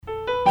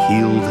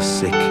heal the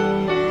sick,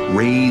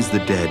 raise the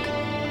dead,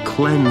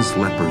 cleanse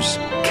lepers,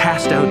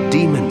 cast out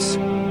demons.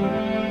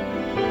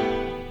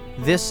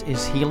 This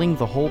is Healing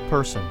the Whole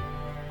Person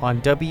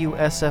on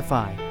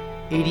WSFI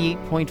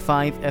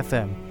 88.5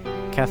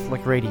 FM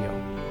Catholic Radio.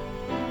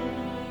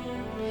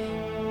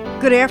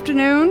 Good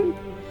afternoon.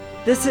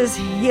 This is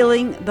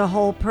Healing the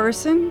Whole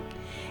Person,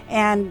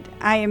 and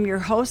I am your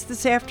host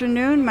this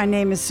afternoon. My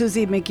name is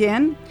Susie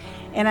McGinn,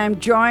 and I'm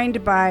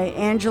joined by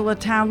Angela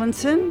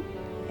Tomlinson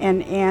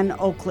and Ann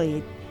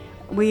Oakley.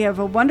 We have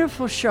a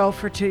wonderful show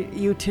for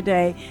you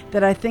today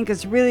that I think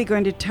is really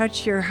going to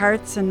touch your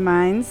hearts and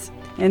minds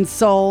and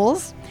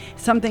souls.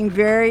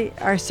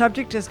 Our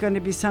subject is going to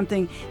be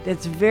something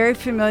that's very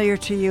familiar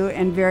to you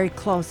and very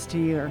close to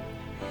you,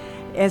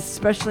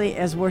 especially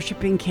as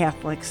worshiping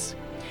Catholics.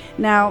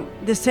 Now,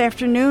 this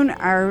afternoon,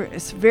 our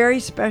very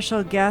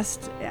special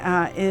guest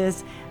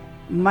is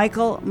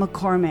Michael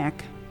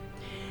McCormack.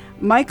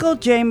 Michael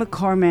J.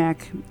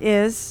 McCormack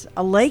is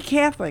a lay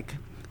Catholic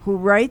who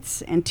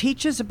writes and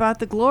teaches about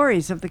the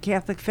glories of the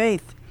Catholic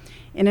faith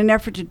in an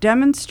effort to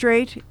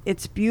demonstrate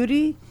its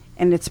beauty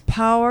and its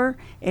power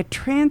at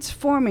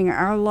transforming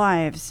our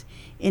lives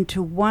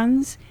into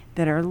ones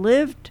that are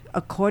lived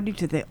according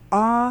to the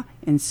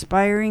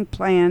awe-inspiring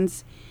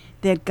plans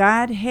that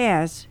God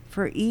has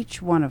for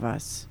each one of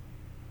us.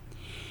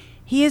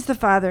 He is the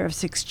father of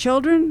 6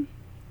 children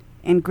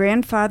and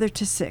grandfather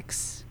to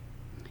 6.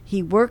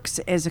 He works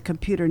as a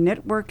computer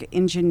network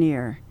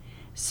engineer,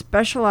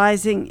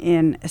 specializing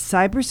in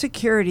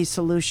cybersecurity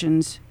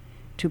solutions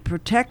to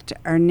protect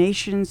our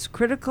nation's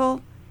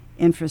critical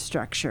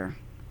infrastructure.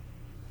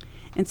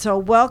 And so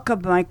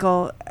welcome,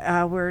 Michael.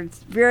 We're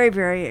very,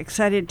 very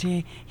excited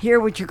to hear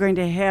what you're going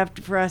to have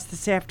for us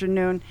this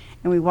afternoon,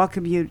 and we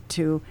welcome you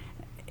to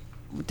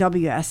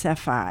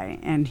WSFI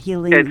and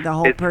Healing the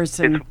Whole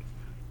Person.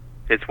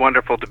 It's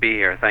wonderful to be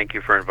here. Thank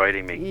you for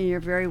inviting me. You're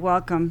very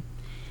welcome.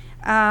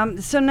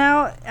 So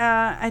now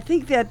I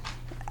think that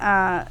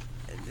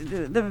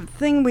the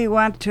thing we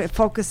want to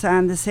focus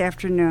on this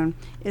afternoon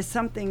is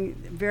something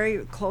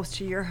very close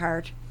to your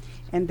heart,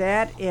 and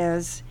that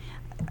is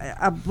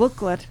a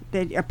pamphlet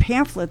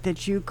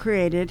that you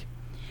created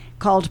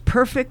called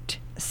Perfect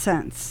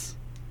Sense.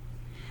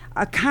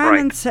 A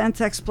common sense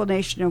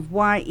explanation of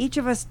why each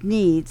of us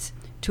needs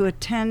to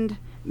attend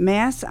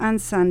Mass on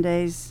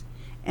Sundays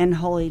and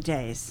holy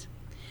days.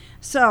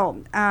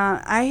 So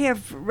I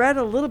have read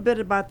a little bit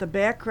about the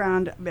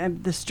background,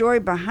 the story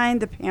behind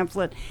the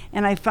pamphlet,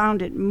 and I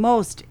found it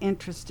most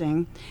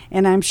interesting,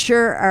 and I'm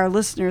sure our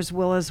listeners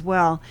will as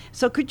well.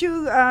 So could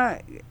you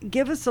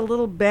give us a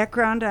little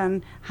background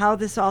on how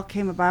this all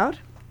came about?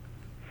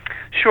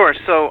 Sure.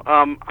 So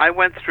I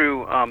went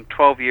through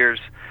 12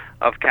 years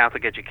of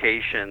Catholic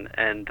education,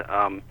 and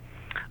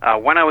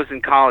when I was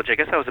in college, I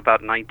guess I was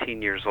about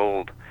 19 years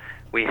old,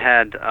 we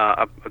had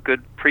a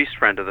good priest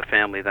friend of the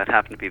family that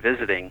happened to be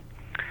visiting,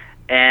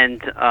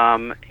 and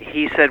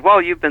he said,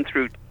 well, you've been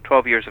through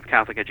 12 years of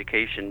Catholic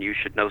education, you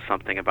should know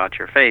something about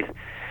your faith.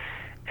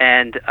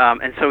 And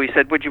so he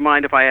said, would you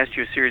mind if I asked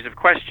you a series of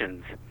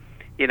questions?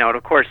 And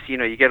of course,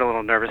 you get a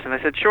little nervous, and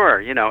I said, sure,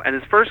 and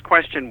his first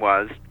question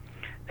was,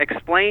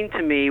 explain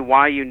to me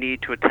why you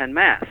need to attend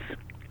Mass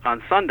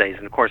on Sundays.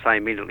 And of course, I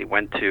immediately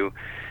went to,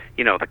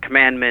 the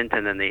commandment,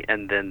 and then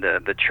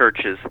the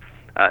church's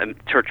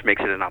church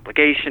makes it an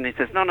obligation. He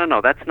says,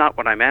 no, that's not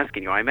what I'm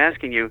asking you. I'm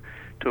asking you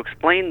to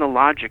explain the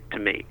logic to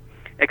me.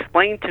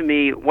 Explain to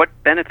me what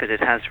benefit it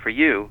has for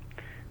you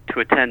to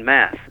attend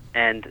Mass.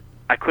 And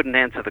I couldn't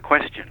answer the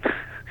question.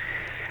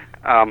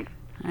 I'm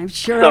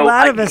sure a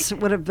lot of us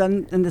would have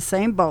been in the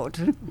same boat.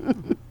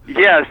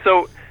 Yeah,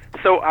 so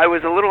I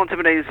was a little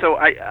intimidated. So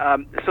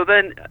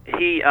then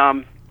he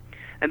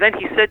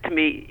said to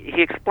me,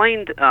 he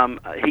explained,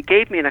 he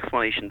gave me an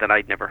explanation that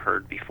I'd never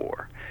heard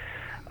before.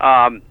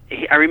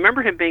 I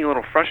remember him being a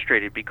little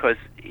frustrated because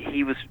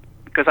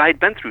I had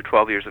been through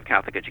 12 years of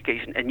Catholic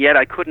education, and yet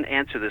I couldn't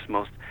answer this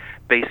most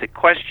basic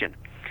question.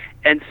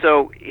 And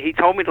so he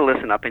told me to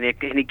listen up, and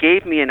he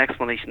gave me an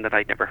explanation that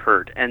I'd never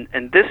heard. And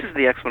this is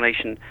the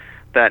explanation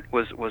that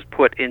was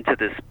put into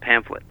this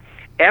pamphlet.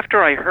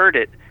 After I heard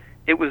it,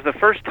 it was the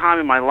first time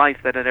in my life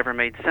that it ever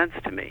made sense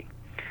to me.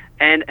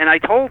 And I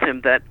told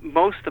him that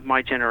most of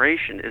my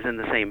generation is in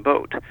the same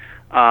boat.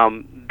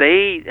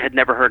 They had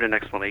never heard an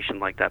explanation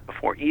like that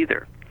before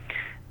either.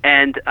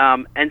 And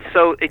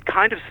so it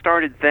kind of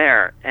started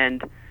there,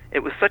 and it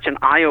was such an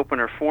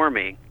eye-opener for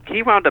me.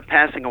 He wound up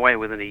passing away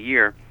within a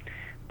year,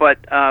 but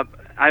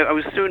I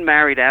was soon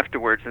married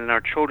afterwards, and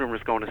our children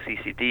was going to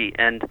CCD,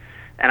 and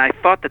I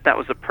thought that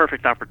was a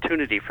perfect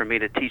opportunity for me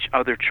to teach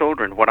other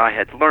children what I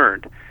had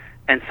learned,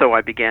 and so I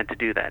began to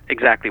do that,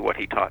 exactly what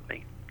he taught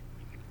me.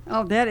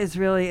 Oh, that is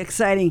really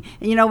exciting.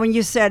 And when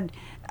you said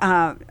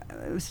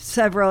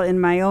several in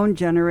my own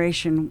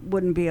generation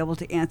wouldn't be able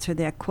to answer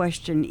that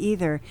question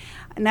either.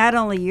 Not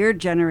only your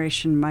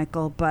generation,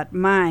 Michael, but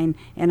mine,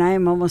 and I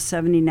am almost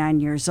 79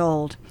 years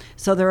old.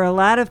 So there are a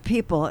lot of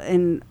people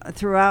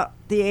throughout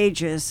the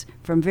ages,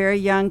 from very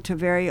young to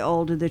very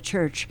old in the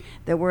church,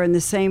 that were in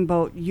the same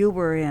boat you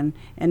were in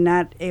and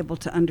not able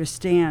to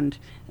understand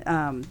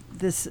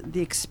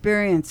the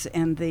experience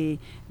and the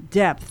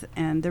depth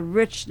and the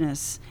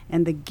richness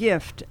and the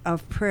gift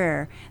of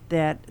prayer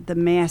that the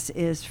Mass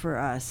is for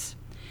us.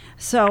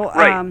 So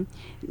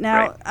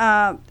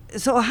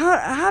so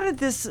how did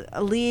this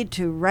lead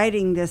to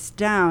writing this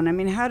down? I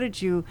mean, how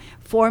did you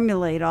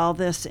formulate all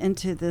this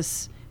into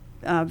this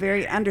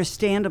very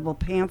understandable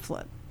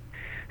pamphlet?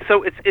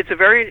 So it's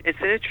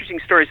an interesting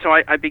story. So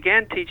I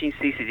began teaching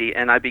CCD,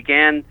 and I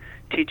began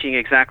teaching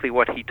exactly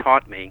what he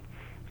taught me,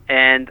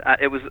 and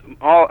I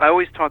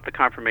always taught the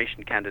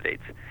confirmation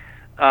candidates.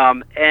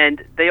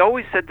 And they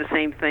always said the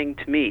same thing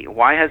to me.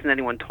 Why hasn't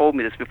anyone told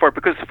me this before?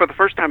 Because for the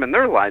first time in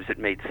their lives, it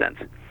made sense.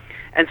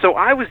 And so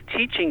I was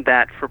teaching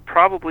that for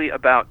probably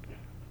about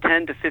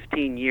 10 to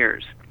 15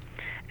 years.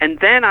 And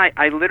then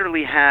I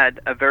literally had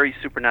a very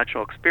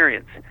supernatural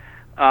experience.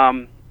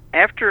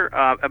 After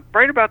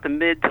right about the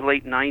mid to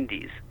late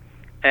 90s,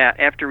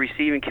 after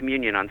receiving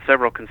communion on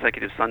several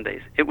consecutive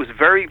Sundays, it was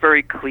very,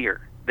 very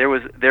clear. There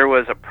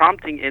was a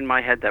prompting in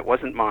my head that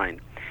wasn't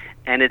mine,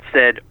 and it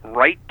said,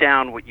 write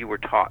down what you were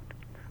taught.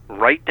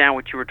 Write down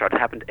what you were taught. It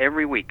happened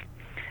every week.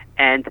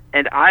 And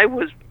I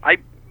was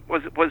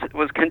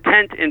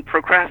content in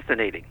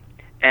procrastinating,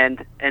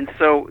 and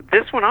so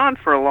this went on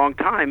for a long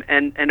time,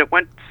 and it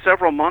went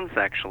several months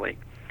actually,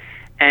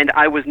 and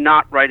I was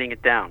not writing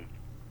it down.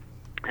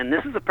 And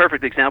this is a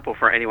perfect example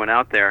for anyone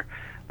out there,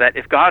 that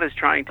if God is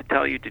trying to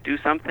tell you to do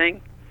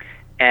something,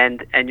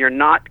 and you're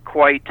not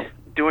quite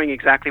doing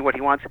exactly what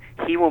He wants,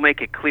 He will make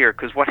it clear.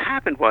 Because what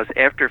happened was,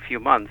 after a few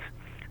months,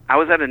 I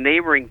was at a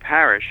neighboring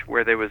parish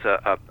where there was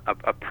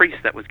a priest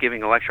that was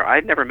giving a lecture. I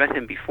had never met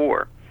him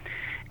before.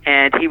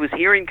 And he was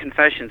hearing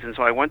confessions, and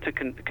so I went to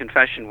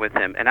confession with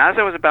him. And as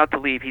I was about to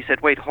leave, he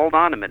said, wait, hold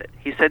on a minute.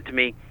 He said to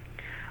me,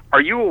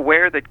 are you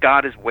aware that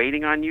God is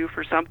waiting on you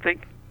for something?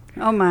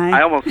 Oh, my.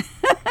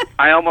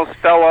 I almost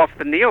fell off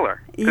the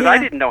kneeler, because Yeah. I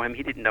didn't know him,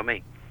 he didn't know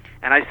me.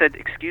 And I said,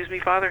 excuse me,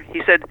 Father?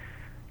 He said,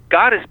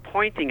 God is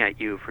pointing at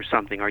you for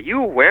something. Are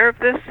you aware of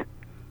this?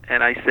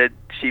 And I said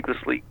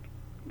sheepishly,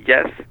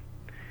 yes.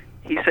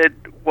 He said,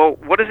 well,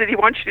 what is it He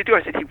wants you to do?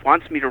 I said, He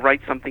wants me to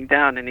write something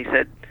down. And he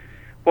said,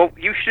 well,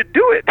 you should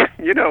do it,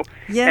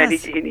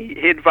 Yes. And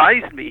he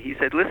advised me. He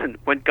said, listen,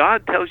 when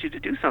God tells you to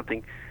do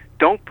something,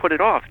 don't put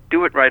it off.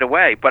 Do it right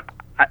away. But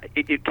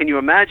can you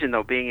imagine,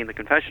 though, being in the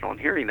confessional and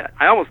hearing that?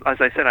 I almost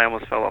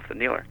fell off the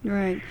kneeler.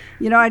 Right.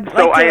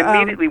 I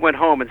immediately went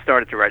home and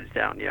started to write it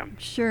down, yeah.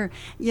 Sure.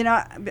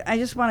 I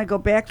just want to go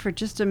back for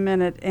just a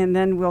minute, and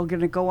then we're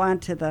going to go on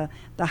to the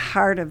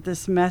heart of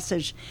this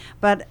message.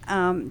 But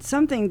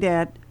something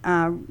that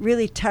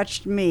really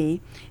touched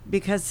me,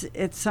 because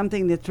it's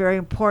something that's very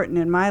important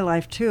in my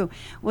life too,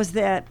 was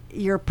that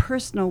your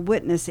personal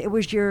witness. It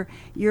was your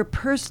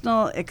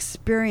personal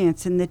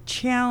experience and the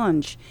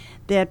challenge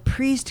that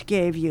priest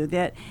gave you,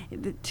 that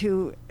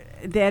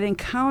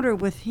encounter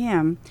with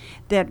him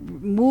that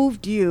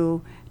moved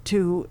you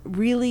to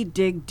really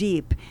dig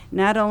deep,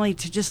 not only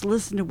to just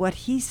listen to what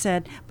he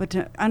said, but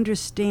to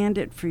understand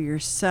it for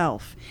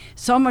yourself.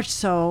 So much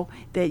so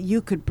that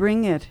you could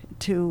bring it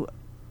to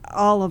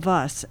all of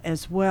us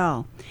as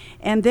well.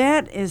 And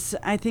that is,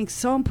 I think,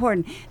 so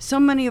important.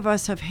 So many of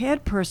us have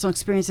had personal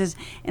experiences,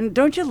 and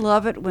don't you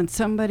love it when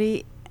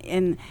somebody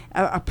in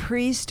a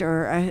priest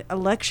or a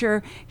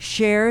lecturer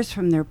shares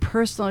from their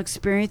personal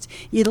experience?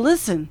 You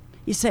listen.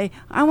 You say,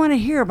 I want to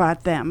hear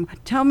about them.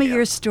 Tell me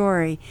your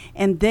story.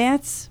 And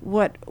that's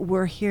what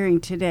we're hearing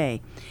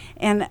today.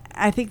 And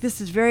I think this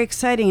is very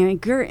exciting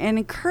and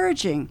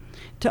encouraging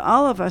to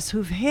all of us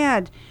who've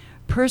had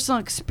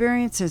personal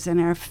experiences in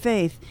our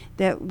faith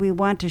that we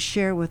want to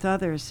share with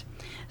others.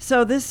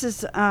 So this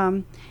is, what?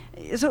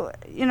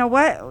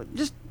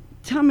 Just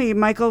tell me,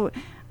 Michael,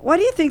 why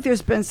do you think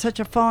there's been such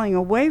a falling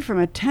away from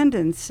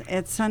attendance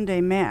at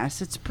Sunday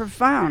Mass? It's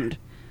profound.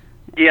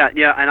 Yeah,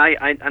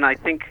 and I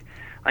think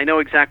I know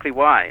exactly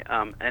why,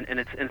 and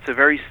it's a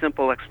very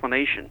simple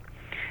explanation.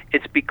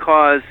 It's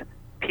because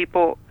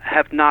people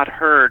have not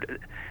heard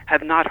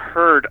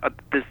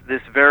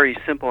this very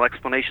simple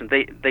explanation.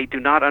 They do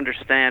not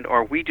understand,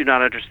 or we do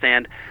not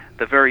understand,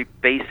 the very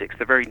basics,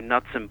 the very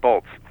nuts and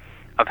bolts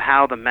of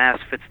how the Mass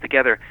fits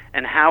together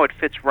and how it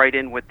fits right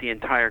in with the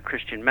entire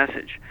Christian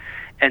message.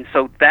 And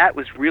so that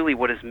was really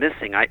what is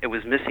missing. It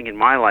was missing in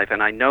my life,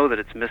 and I know that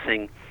it's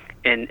missing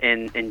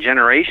in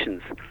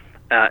generations,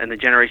 in the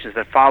generations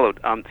that followed.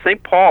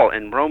 St. Paul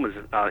in Romans,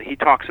 he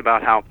talks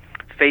about how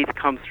faith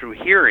comes through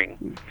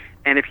hearing.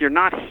 And if you're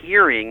not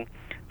hearing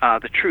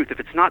the truth, if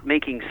it's not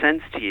making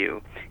sense to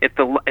you, if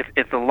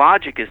the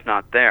logic is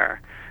not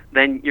there,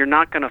 then you're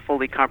not going to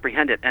fully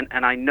comprehend it.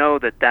 And I know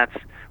that that's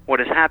what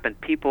has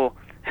happened. People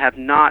do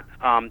not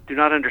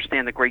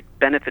understand the great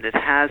benefit it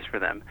has for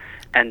them,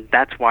 and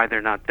that's why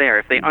they're not there.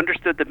 If they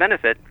understood the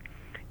benefit,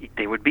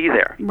 they would be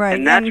there. Right.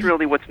 And that's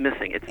really what's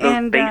missing. It's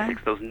those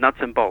basics, those nuts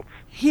and bolts.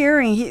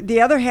 Hearing,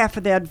 the other half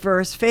of that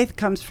verse, faith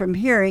comes from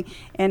hearing,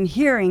 and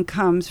hearing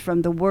comes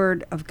from the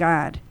Word of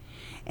God.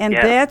 And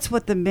Yes. that's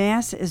what the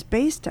Mass is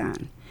based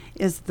on,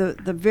 is the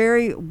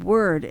very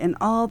Word and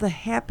all the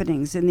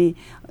happenings in the,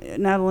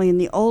 not only in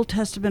the Old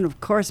Testament,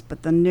 of course,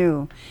 but the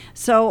New.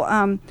 So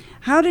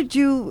how did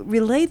you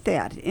relate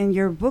that in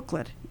your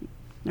booklet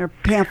or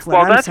pamphlet?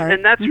 Well, I'm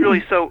sorry. that's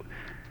really so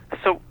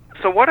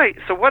what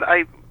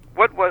I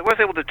was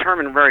able to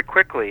determine very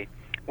quickly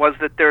was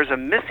that there's a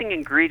missing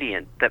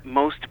ingredient that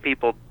most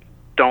people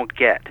don't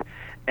get,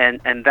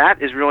 and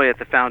that is really at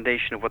the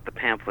foundation of what the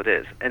pamphlet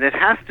is, and it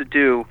has to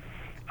do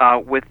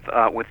with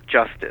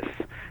justice.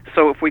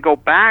 So if we go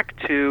back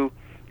to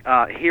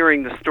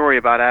hearing the story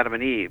about Adam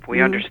and Eve,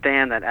 we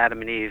understand that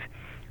Adam and Eve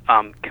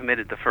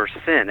committed the first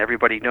sin.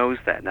 Everybody knows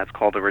that, and that's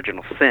called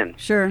original sin.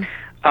 Sure.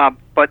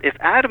 But if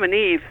Adam and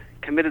Eve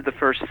committed the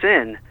first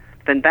sin,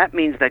 then that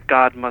means that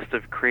God must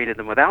have created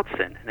them without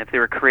sin. And if they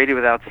were created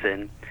without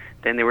sin,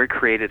 then they were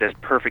created as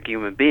perfect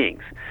human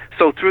beings.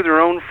 So through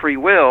their own free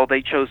will,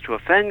 they chose to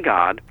offend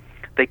God.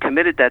 They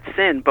committed that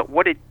sin, but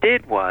what it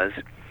did was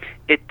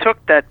it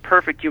took that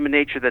perfect human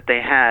nature that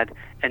they had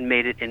and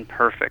made it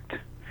imperfect.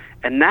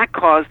 And that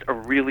caused a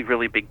really,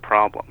 really big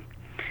problem.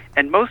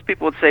 And most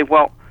people would say,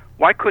 well,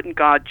 why couldn't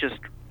God just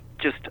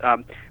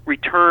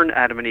return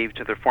Adam and Eve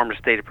to their former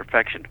state of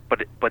perfection?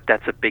 But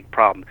that's a big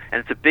problem. And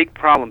it's a big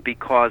problem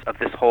because of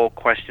this whole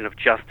question of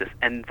justice.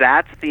 And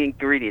that's the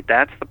ingredient.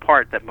 That's the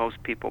part that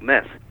most people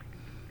miss.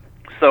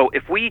 So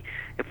if we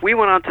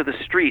went onto the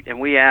street and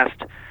we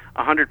asked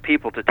 100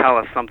 people to tell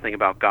us something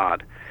about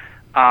God,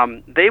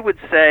 they would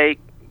say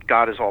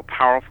God is all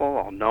powerful,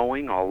 all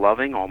knowing, all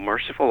loving, all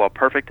merciful, all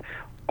perfect.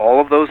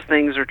 All of those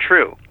things are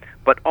true.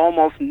 But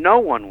almost no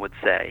one would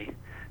say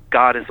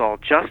God is all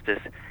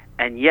justice,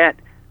 and yet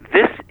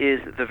this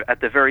is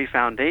at the very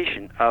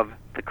foundation of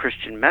the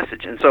Christian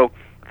message. And so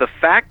the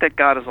fact that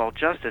God is all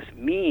justice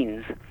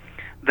means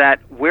that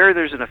where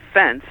there's an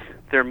offense,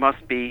 there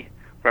must be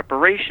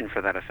reparation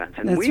for that offense.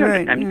 And That's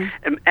right.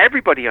 And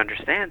everybody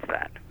understands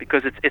that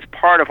because it's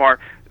part of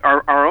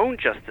our own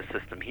justice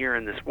system here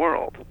in this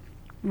world.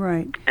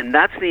 Right. And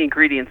that's the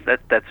ingredients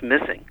that's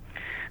missing.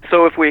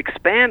 So if we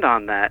expand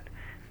on that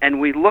and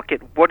we look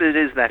at what it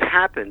is that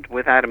happened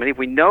with Adam and Eve,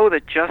 we know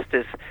that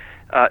justice,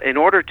 in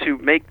order to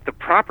make the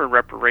proper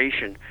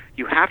reparation,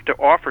 you have to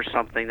offer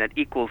something that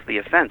equals the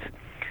offense.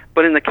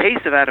 But in the case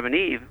of Adam and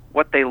Eve,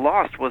 what they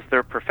lost was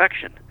their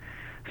perfection.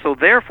 So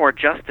therefore,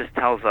 justice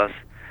tells us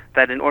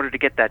that in order to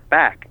get that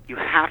back, you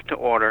have to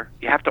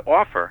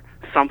offer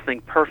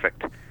something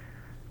perfect.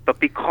 But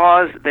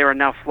because they are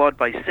now flawed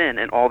by sin,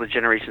 and all the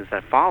generations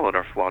that followed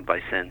are flawed by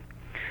sin,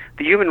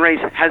 the human race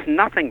has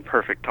nothing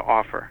perfect to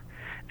offer.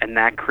 And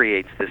that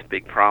creates this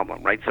big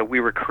problem, right? So we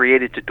were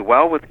created to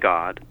dwell with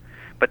God,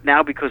 but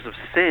now because of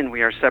sin,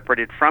 we are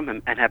separated from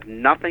Him and have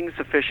nothing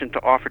sufficient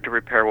to offer to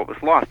repair what was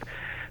lost.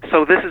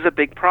 So this is a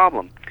big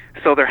problem.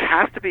 So there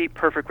has to be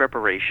perfect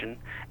reparation,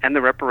 and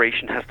the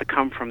reparation has to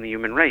come from the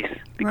human race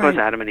because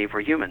Right. Adam and Eve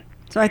were human.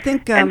 So I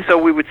think... and so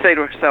we would say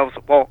to ourselves,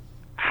 well,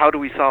 how do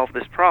we solve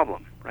this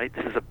problem, right?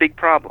 This is a big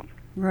problem.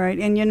 Right.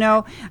 And,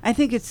 I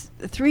think it's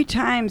 3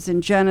 times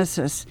in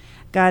Genesis,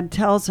 God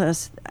tells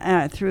us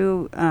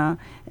through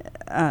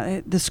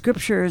the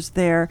scriptures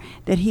there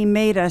that He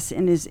made us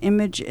in His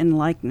image and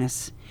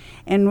likeness.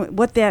 And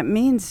what that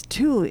means,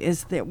 too,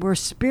 is that we're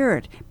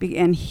spirit,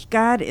 and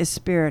God is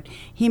spirit.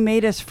 He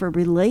made us for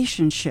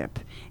relationship,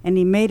 and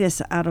He made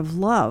us out of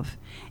love.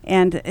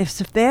 And if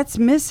that's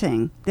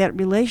missing, that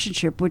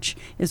relationship, which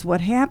is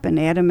what happened,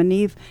 Adam and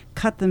Eve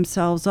cut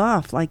themselves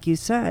off, like you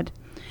said,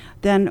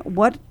 then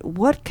what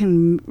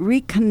can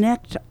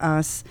reconnect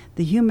us,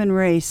 the human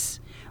race,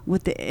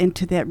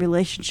 into that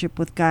relationship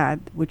with God,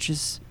 which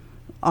is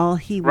all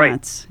He Right.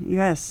 wants.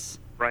 Yes.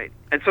 Right.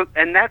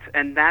 And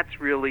that's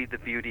really the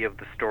beauty of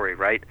the story,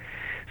 right?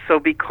 So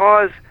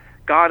because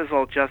God is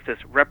all justice,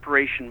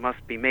 reparation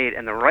must be made,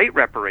 and the right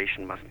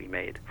reparation must be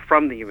made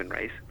from the human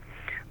race.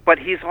 But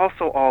He's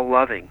also all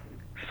loving.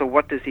 So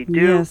what does He do?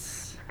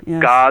 Yes.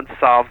 Yes. God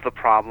solves the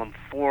problem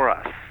for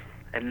us.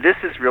 And this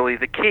is really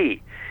the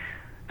key.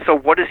 So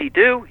what does He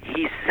do?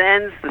 He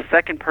sends the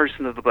second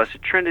person of the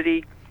Blessed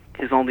Trinity,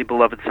 His only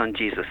beloved Son,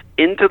 Jesus,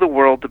 into the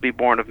world to be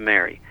born of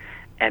Mary.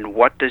 And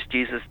what does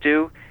Jesus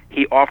do?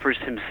 He offers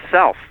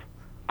Himself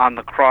on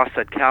the cross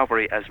at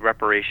Calvary as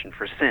reparation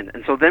for sin.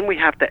 And so then we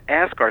have to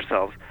ask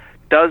ourselves,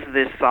 does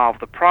this solve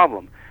the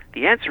problem?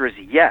 The answer is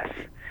yes.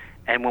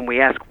 And when we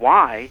ask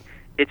why,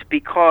 it's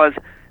because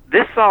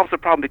this solves the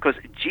problem because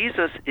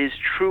Jesus is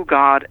true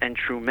God and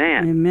true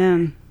man.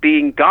 Amen.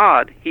 Being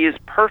God, He is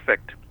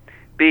perfect.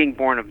 Being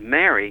born of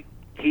Mary,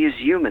 He is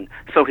human.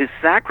 So His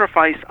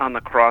sacrifice on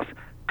the cross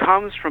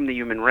comes from the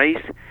human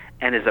race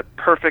and is a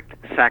perfect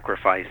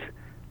sacrifice.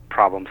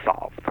 Problem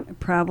solved.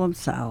 Problem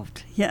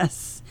solved.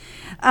 Yes.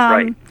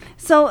 Right.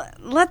 So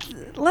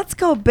let's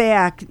go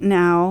back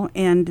now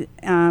and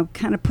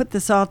kind of put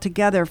this all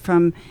together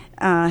from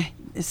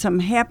some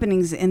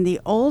happenings in the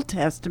Old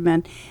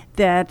Testament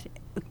that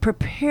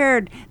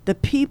prepared the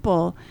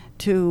people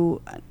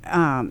to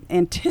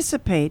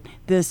anticipate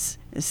this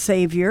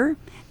Savior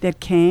that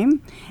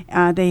came.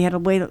 They had to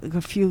wait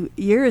a few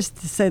years,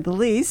 to say the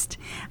least.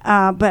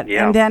 And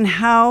then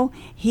how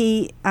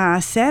he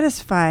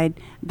satisfied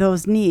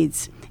those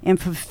needs and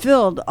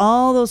fulfilled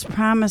all those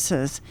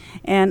promises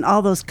and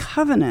all those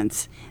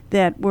covenants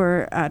that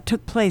were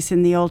took place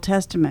in the Old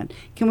Testament.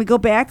 Can we go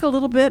back a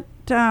little bit,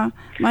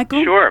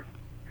 Michael?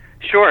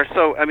 Sure.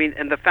 So, I mean,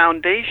 and the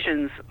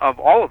foundations of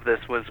all of this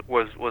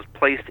was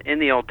placed in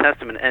the Old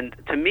Testament. And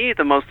to me,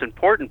 the most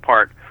important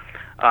part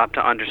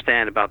to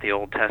understand about the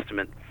Old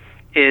Testament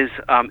is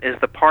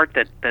the part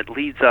that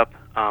leads up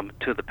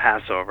to the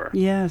Passover.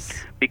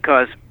 Yes.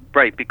 Because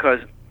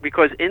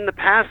in the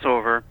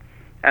Passover,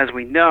 as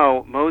we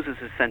know, Moses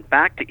is sent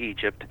back to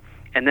Egypt,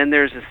 and then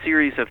there's a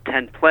series of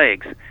 10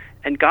 plagues.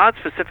 And God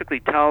specifically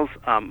tells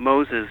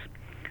Moses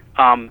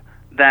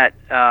that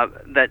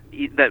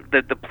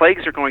the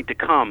plagues are going to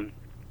come,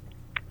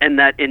 and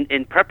that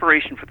in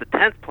preparation for the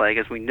 10th plague,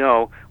 as we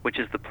know, which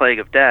is the plague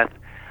of death,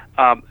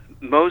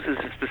 Moses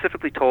is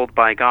specifically told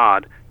by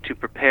God to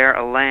prepare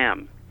a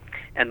lamb,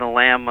 and the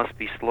lamb must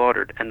be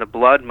slaughtered, and the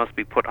blood must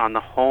be put on the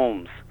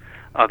homes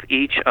of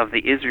each of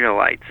the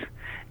Israelites,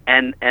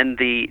 and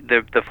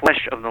the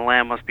flesh of the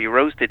lamb must be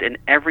roasted, and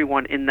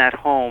everyone in that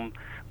home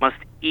must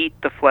eat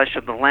the flesh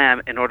of the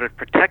lamb in order to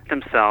protect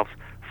themselves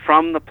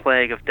from the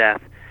plague of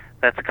death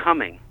that's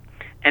coming.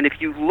 And if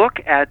you look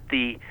at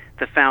the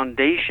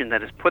foundation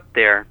that is put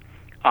there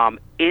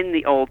in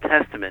the Old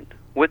Testament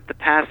with the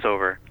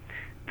Passover,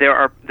 there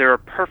are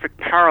perfect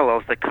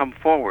parallels that come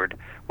forward,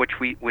 which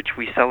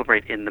we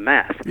celebrate in the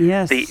Mass.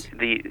 Yes.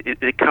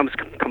 It comes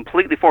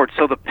completely forward.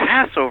 So the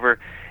Passover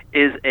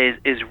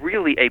is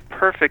really a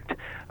perfect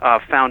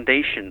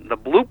foundation, the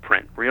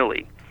blueprint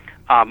really,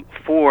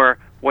 for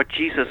what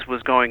Jesus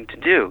was going to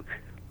do.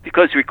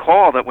 Because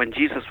recall that when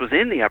Jesus was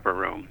in the upper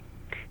room,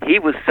 he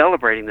was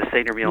celebrating the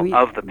Seder meal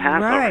of the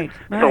Passover. Right.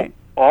 So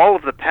all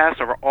of the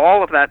Passover,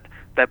 all of that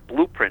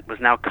blueprint was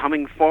now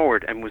coming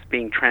forward and was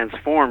being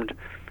transformed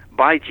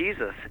by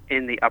Jesus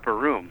in the upper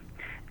room.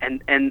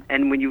 And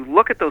when you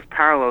look at those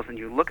parallels and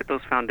you look at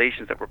those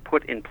foundations that were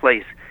put in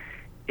place,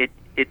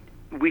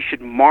 we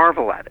should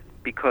marvel at it,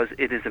 because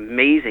it is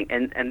amazing.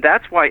 And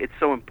that's why it's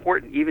so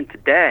important even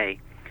today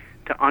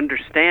to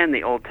understand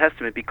the Old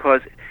Testament,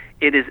 because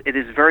it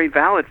is very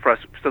valid for us,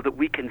 so that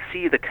we can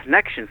see the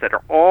connections that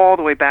are all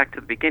the way back to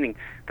the beginning,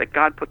 that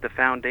God put the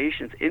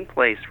foundations in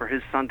place for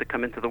his Son to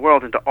come into the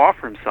world and to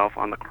offer himself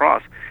on the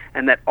cross,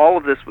 and that all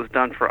of this was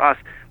done for us.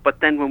 But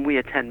then when we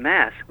attend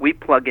Mass, we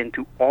plug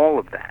into all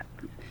of that.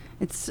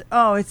 It's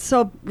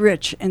so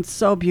rich and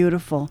so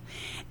beautiful.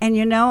 And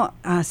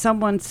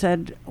someone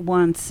said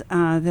once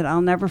that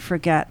I'll never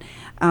forget,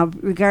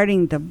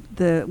 regarding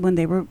when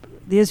the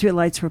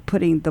Israelites were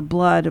putting the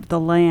blood of the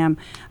lamb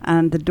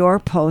on the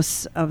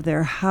doorposts of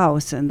their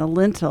house and the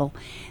lintel.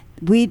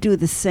 We do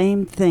the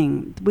same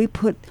thing. We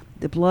put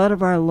the blood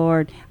of our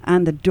Lord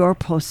on the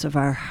doorposts of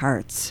our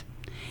hearts.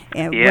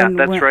 And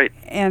that's right.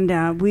 And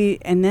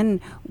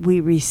then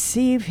we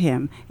receive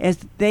him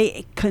as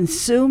they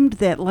consumed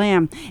that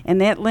lamb,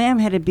 and that lamb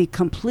had to be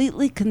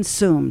completely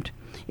consumed.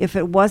 If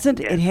it wasn't,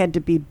 it had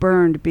to be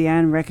burned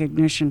beyond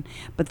recognition.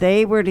 But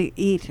they were to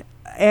eat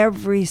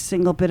every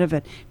single bit of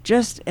it,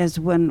 just as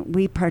when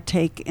we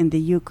partake in the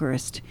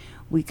Eucharist,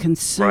 we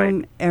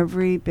consume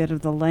every bit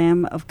of the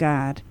Lamb of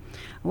God.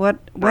 What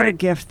a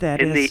gift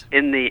that is.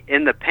 In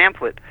the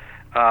pamphlet,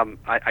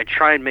 I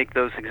try and make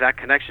those exact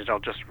connections. I'll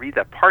just read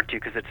that part to you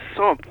because it's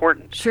so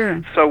important.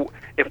 Sure. So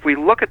if we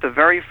look at the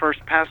very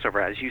first Passover,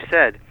 as you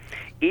said,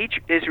 each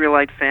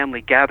Israelite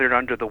family gathered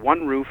under the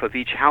one roof of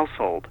each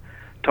household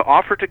to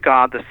offer to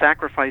God the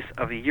sacrifice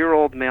of a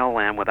year-old male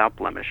lamb without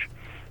blemish,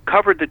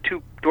 covered the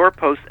two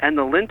doorposts and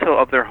the lintel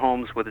of their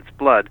homes with its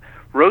blood,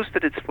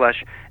 roasted its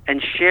flesh,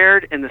 and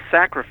shared in the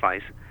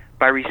sacrifice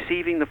by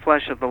receiving the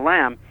flesh of the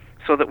lamb,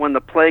 so that when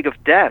the plague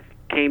of death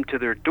came to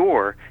their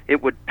door,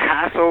 it would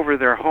pass over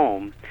their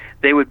home.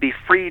 They would be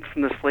freed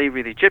from the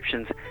slavery of the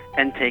Egyptians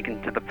and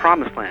taken to the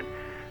Promised Land.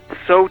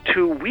 So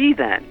too we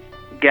then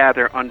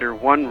gather under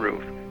one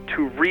roof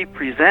to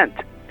represent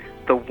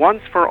the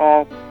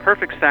once-for-all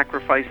perfect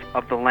sacrifice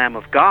of the Lamb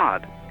of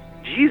God,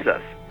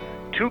 Jesus,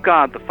 to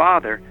God the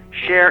Father,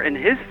 share in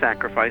his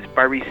sacrifice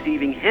by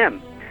receiving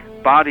him,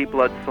 body,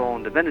 blood, soul,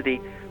 and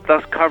divinity,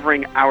 thus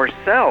covering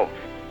ourselves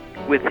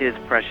with his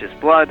precious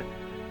blood,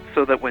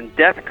 so that when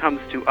death comes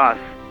to us,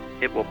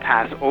 it will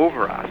pass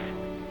over us.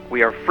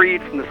 We are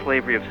freed from the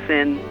slavery of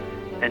sin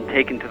and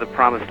taken to the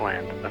promised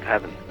land of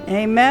heaven.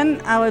 Amen.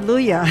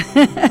 Hallelujah.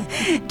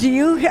 Do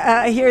you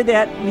hear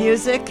that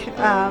music,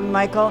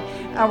 Michael?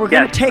 We're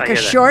going to take a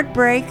short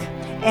break,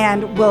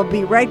 and we'll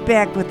be right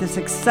back with this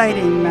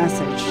exciting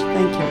message.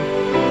 Thank you.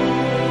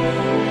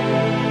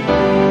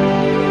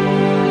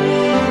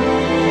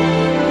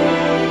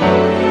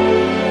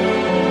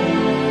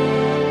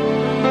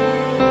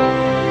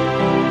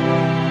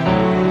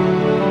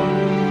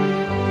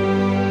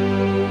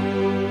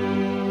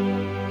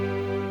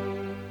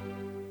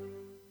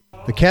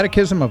 The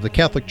Catechism of the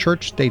Catholic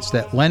Church states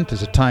that Lent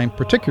is a time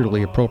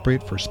particularly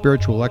appropriate for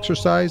spiritual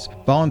exercise,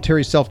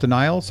 voluntary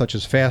self-denial such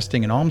as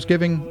fasting and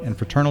almsgiving, and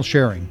fraternal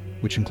sharing,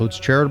 which includes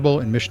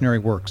charitable and missionary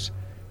works.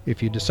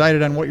 If you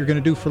decided on what you're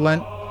going to do for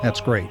Lent, that's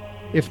great.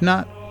 If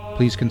not,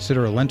 please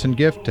consider a Lenten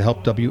gift to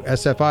help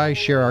WSFI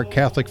share our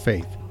Catholic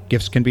faith.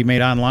 Gifts can be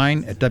made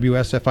online at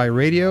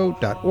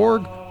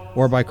WSFIradio.org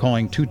or by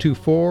calling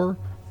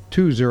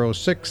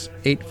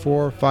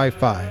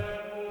 224-206-8455.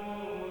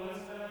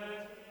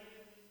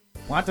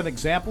 Want an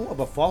example of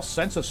a false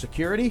sense of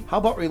security? How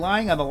about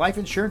relying on the life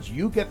insurance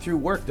you get through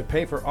work to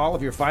pay for all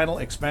of your final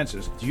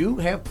expenses? Do you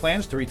have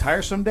plans to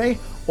retire someday?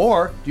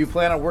 Or do you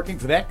plan on working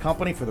for that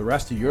company for the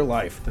rest of your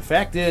life? The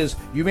fact is,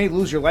 you may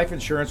lose your life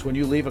insurance when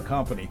you leave a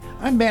company.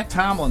 I'm Matt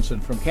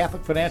Tomlinson from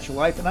Catholic Financial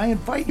Life, and I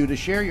invite you to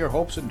share your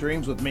hopes and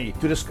dreams with me.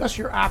 To discuss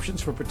your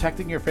options for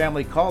protecting your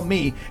family, call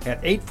me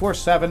at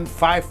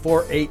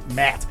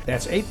 847-548-MATT.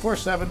 That's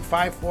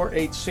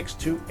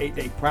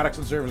 847-548-6288. Products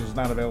and services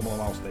not available in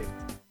all states.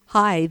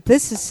 Hi,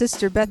 this is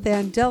Sister Beth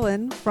Ann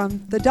Dillon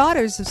from the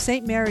Daughters of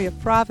St. Mary of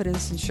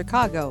Providence in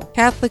Chicago.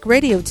 Catholic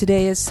radio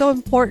today is so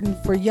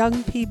important for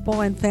young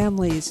people and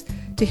families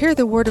to hear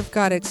the Word of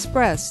God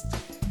expressed,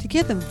 to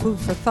give them food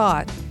for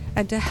thought,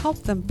 and to help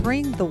them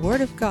bring the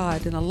Word of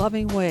God in a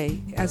loving way,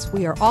 as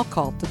we are all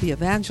called to be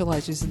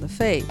evangelizers in the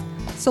faith.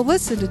 So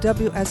listen to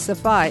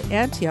WSFI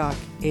Antioch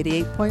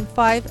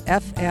 88.5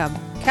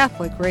 FM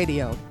Catholic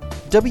Radio.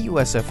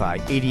 WSFI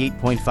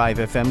 88.5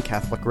 FM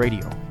Catholic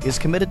Radio is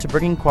committed to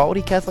bringing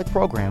quality Catholic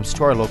programs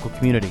to our local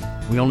community.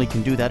 We only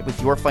can do that with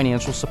your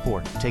financial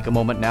support. Take a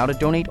moment now to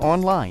donate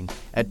online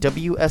at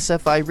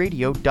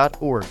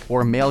WSFIradio.org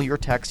or mail your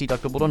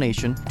tax-deductible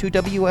donation to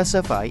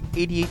WSFI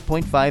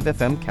 88.5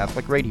 FM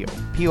Catholic Radio,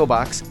 P.O.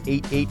 Box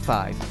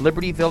 885,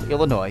 Libertyville,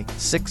 Illinois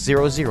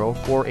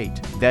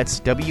 60048. That's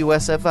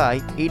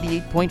WSFI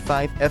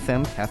 88.5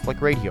 FM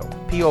Catholic Radio,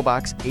 P.O.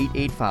 Box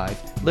 885,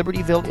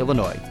 Libertyville,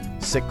 Illinois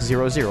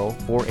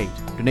 60048.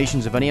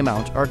 Donations of any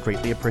amount are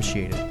greatly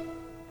appreciated.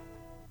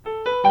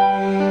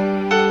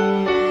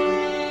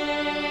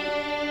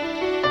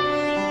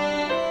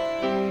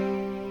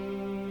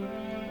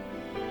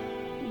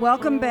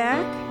 Welcome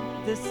back.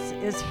 This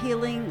is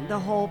Healing the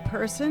Whole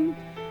Person,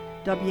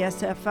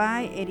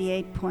 WSFI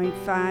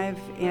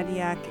 88.5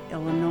 Antioch,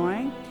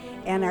 Illinois.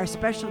 And our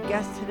special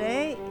guest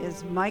today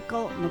is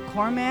Michael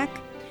McCormack.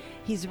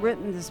 He's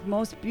written this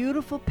most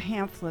beautiful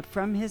pamphlet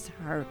from his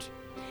heart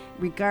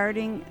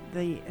regarding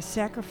the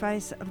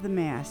sacrifice of the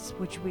Mass,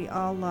 which we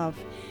all love.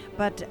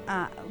 But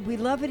we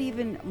love it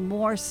even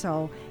more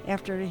so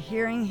after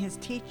hearing his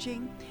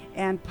teaching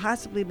and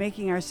possibly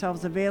making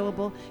ourselves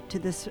available to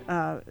this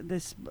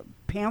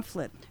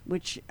pamphlet,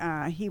 which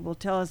he will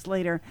tell us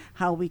later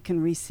how we can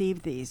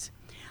receive these.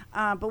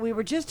 But we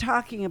were just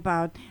talking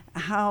about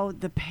how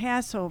the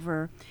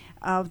Passover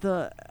of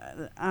the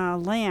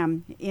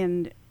lamb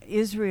in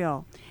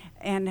Israel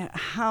and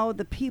how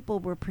the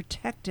people were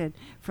protected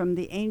from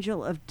the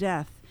angel of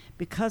death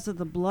because of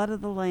the blood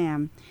of the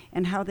lamb,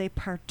 and how they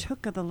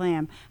partook of the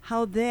lamb,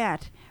 how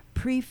that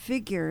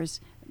prefigures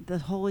the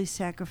holy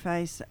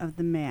sacrifice of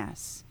the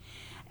Mass.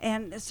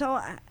 And so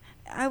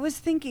I was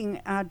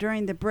thinking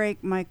during the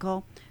break,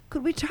 Michael,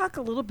 could we talk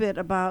a little bit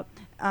about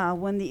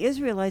when the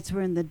Israelites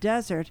were in the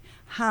desert,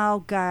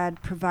 how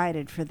God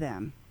provided for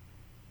them?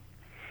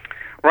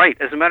 Right.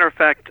 As a matter of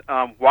fact,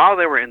 while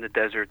they were in the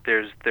desert,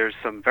 there's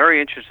some very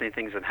interesting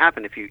things that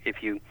happen. If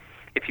you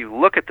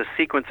look at the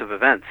sequence of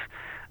events,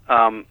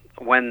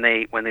 when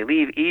they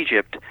leave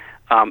Egypt,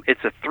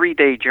 it's a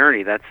 3-day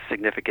journey. That's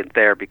significant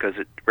there because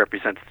it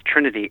represents the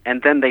Trinity.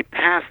 And then they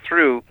pass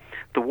through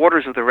the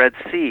waters of the Red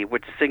Sea,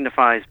 which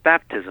signifies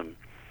baptism.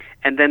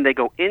 And then they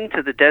go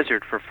into the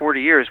desert for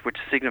 40 years, which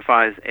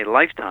signifies a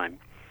lifetime.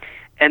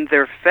 And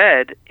they're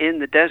fed in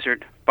the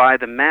desert by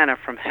the manna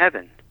from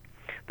heaven.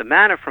 The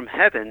manna from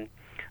heaven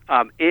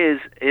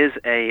is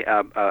a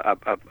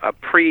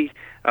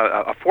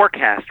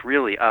forecast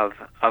really of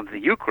the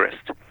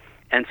Eucharist,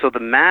 and so the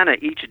manna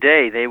each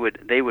day they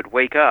would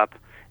wake up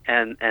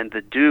and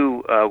the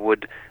dew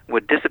would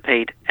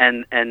dissipate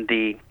and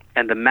the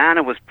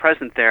manna was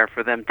present there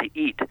for them to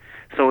eat.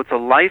 So it's a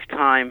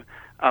lifetime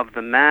of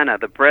the manna,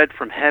 the bread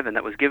from heaven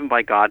that was given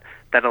by God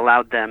that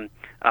allowed them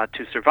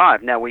to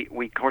survive. Now we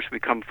of course we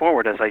come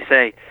forward, as I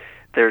say.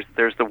 There's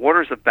the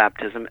waters of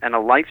baptism and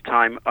a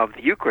lifetime of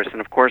the Eucharist. And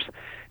of course,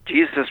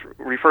 Jesus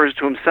refers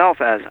to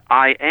himself as,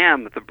 I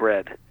am the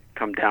bread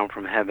come down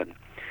from heaven.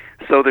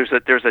 So there's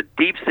a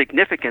deep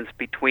significance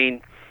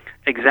between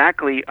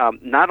exactly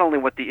not only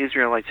what the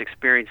Israelites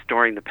experienced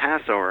during the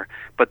Passover,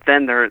 but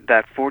then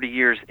that 40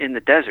 years in the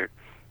desert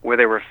where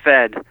they were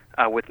fed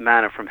with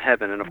manna from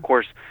heaven. And of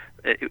course,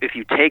 if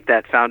you take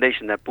that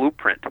foundation, that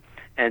blueprint,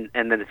 and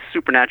then it's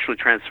supernaturally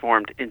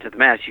transformed into the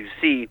Mass, you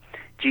see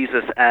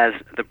Jesus as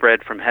the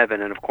bread from heaven,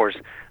 and of course,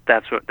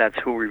 that's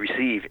who we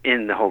receive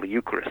in the Holy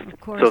Eucharist. Of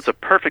course. So it's a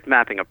perfect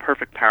mapping, a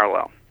perfect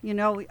parallel. You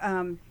know,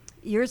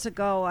 years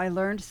ago, I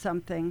learned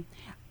something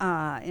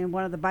in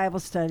one of the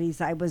Bible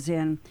studies I was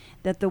in,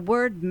 that the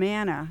word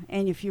manna,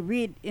 and if you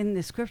read in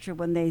the Scripture,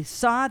 when they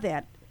saw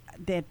that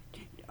that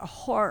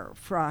hoar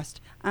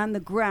frost on the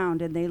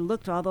ground, and they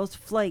looked all those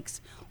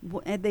flakes,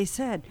 and they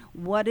said,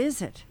 "What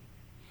is it?"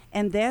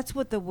 And that's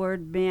what the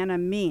word manna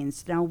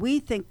means. Now, we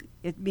think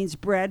it means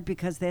bread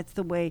because that's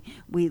the way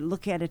we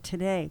look at it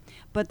today.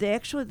 But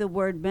actually the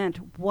word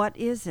meant, what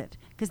is it?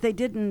 Because they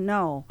didn't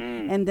know.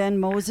 And then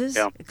Moses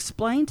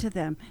explained to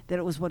them that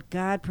it was what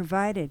God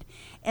provided.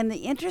 And the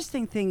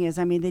interesting thing is,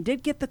 I mean, they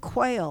did get the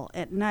quail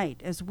at night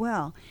as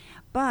well.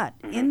 But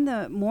in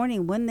the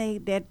morning, when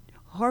that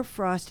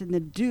hoarfrost and the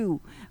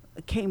dew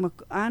came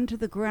onto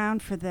the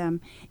ground for them,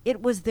 it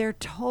was their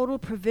total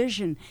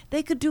provision.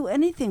 They could do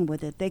anything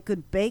with it. They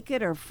could bake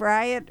it or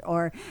fry it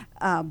or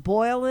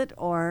boil it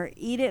or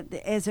eat it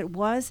as it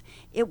was.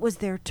 It was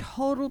their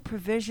total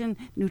provision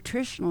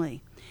nutritionally.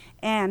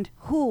 And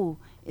who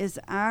is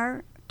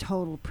our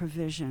total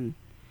provision?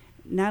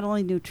 Not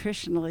only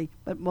nutritionally,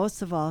 but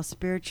most of all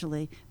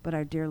spiritually, but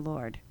our dear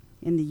Lord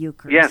in the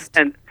Eucharist. Yes,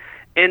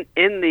 and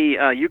in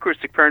the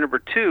Eucharistic prayer number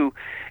 2,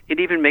 it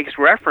even makes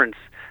reference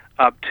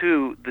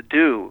to the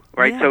dew,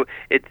 right? Yeah. So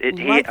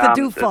Like the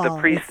dewfall.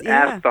 the priest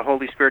asked the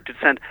Holy Spirit to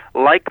descend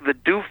like the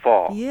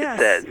dewfall. Yes.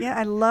 It says. Yeah,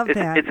 I love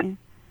that.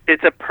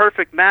 It's a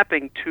perfect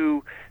mapping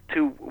to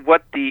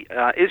what the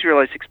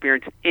Israelites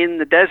experienced in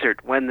the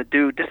desert when the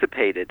dew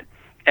dissipated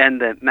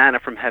and the manna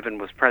from heaven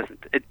was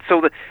present.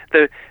 So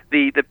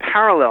the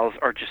parallels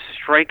are just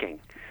striking,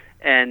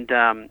 and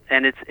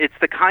it's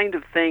the kind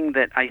of thing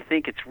that I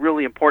think it's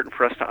really important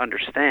for us to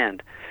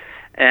understand.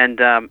 And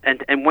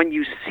when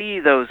you see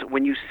those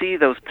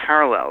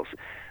parallels,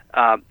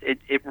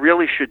 it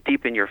really should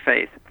deepen your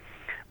faith.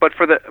 But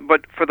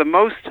for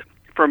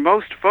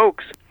most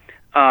folks,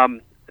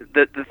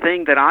 the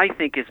thing that I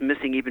think is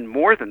missing even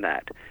more than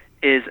that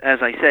is,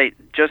 as I say,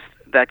 just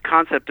that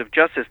concept of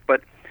justice.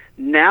 But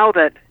now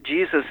that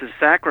Jesus'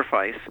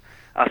 sacrifice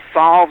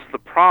solves the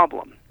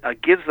problem,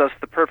 gives us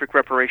the perfect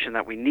reparation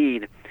that we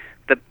need,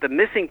 the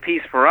missing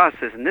piece for us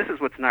is, and this is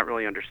what's not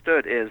really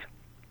understood, is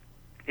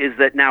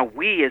that now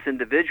we as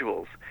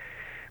individuals,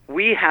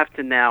 we have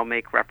to now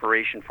make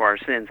reparation for our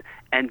sins,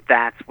 and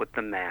that's what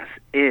the Mass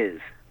is.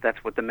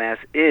 That's what the Mass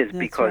is, that's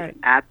because right.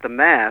 At the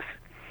Mass,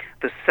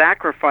 the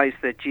sacrifice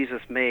that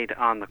Jesus made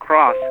on the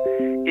cross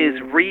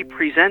is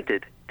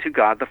represented to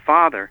God the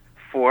Father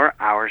for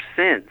our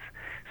sins.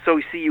 So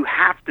you see, you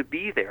have to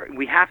be there.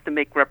 We have to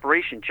make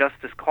reparation.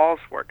 Justice calls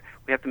for it.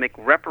 We have to make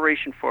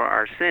reparation for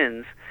our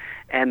sins,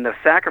 and the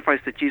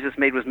sacrifice that Jesus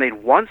made was made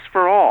once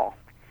for all.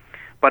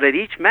 But at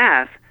each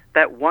Mass,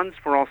 that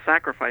once-for-all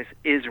sacrifice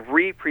is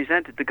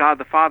represented to God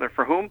the Father.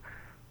 For whom?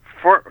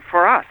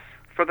 For us,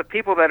 for the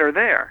people that are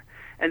there.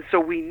 And so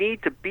we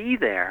need to be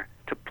there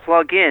to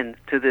plug in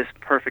to this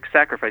perfect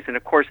sacrifice. And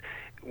of course,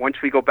 once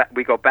we go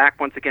back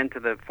once again to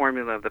the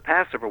formula of the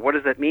Passover. What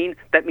does that mean?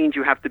 That means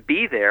you have to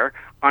be there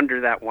under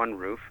that one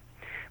roof,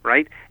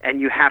 right? And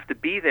you have to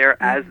be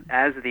there as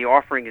the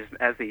offering is,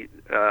 as the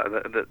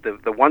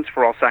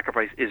once-for-all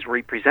sacrifice is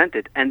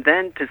represented. And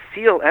then to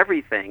seal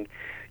everything,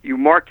 you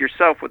mark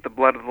yourself with the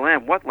blood of the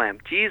Lamb. What Lamb?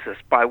 Jesus.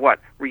 By what?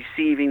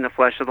 Receiving the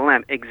flesh of the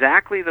Lamb.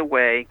 Exactly the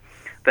way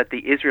that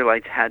the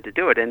Israelites had to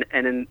do it. And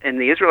in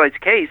the Israelites'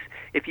 case,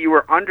 if you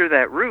were under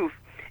that roof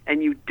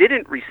and you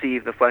didn't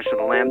receive the flesh of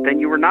the Lamb, then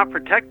you were not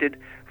protected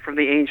from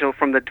the angel,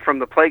 from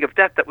the plague of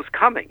death that was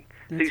coming.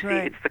 That's so you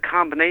right. see, it's the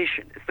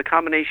combination. It's the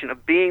combination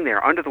of being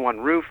there under the one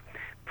roof,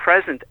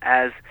 present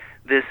as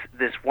this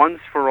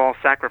once-for-all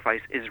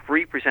sacrifice is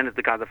represented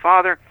to God the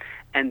Father,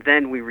 and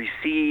then we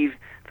receive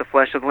the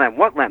flesh of the Lamb.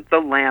 What Lamb? The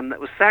Lamb that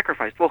was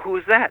sacrificed. Well, who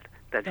is that?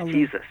 That's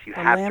Jesus. You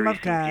have to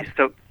receive Jesus.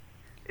 So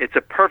it's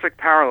a perfect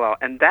parallel,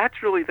 and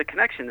that's really the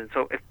connection. And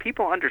so if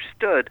people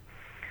understood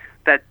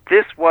that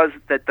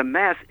that the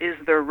Mass is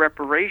their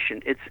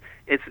reparation,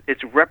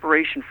 it's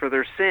reparation for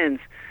their sins,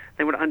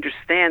 they would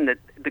understand that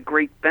the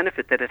great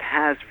benefit that it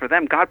has for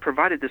them. God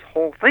provided this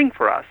whole thing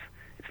for us.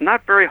 It's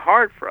not very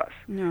hard for us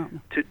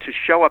to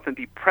show up and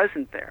be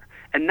present there.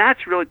 And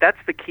that's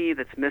the key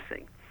that's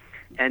missing.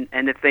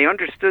 And if they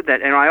understood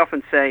that, and I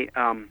often say,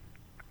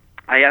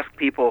 I ask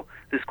people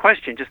this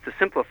question just to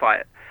simplify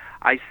it.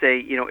 I say,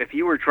 if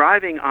you were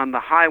driving on the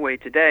highway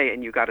today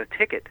and you got a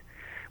ticket,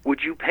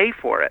 would you pay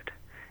for it?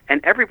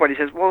 And everybody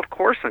says, well, of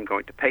course I'm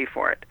going to pay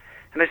for it.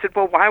 And I said,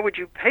 well, why would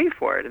you pay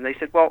for it? And they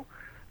said, well,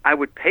 I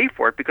would pay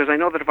for it because I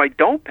know that if I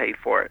don't pay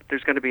for it,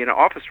 there's going to be an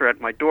officer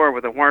at my door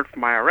with a warrant for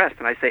my arrest.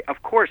 And I say,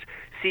 of course.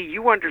 See,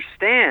 you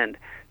understand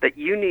that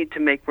you need to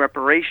make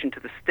reparation to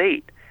the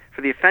state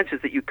for the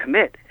offenses that you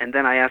commit. And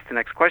then I ask the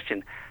next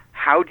question,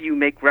 how do you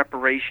make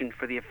reparation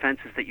for the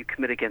offenses that you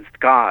commit against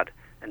God?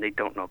 And they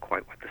don't know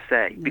quite what to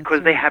say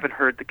because they haven't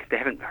heard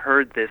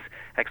this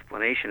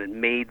explanation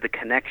and made the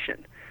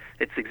connection.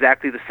 It's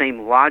exactly the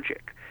same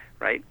logic,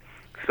 right?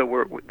 So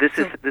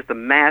the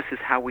Mass is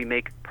how we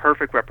make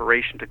perfect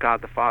reparation to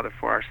God the Father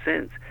for our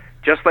sins.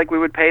 Just like we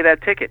would pay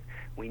that ticket,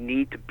 we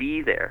need to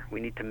be there. We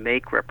need to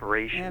make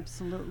reparation.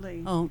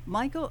 Absolutely. Oh,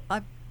 Michael,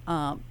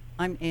 I'm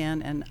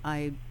Ann, and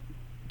I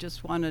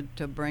just wanted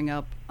to bring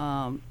up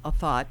a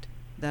thought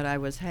that I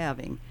was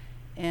having.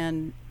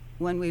 And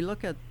when we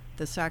look at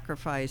the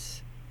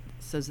sacrifices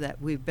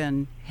that we've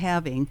been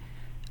having,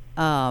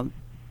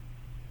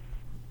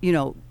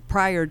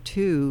 prior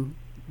to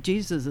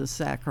Jesus'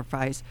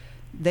 sacrifice,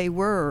 they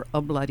were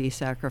a bloody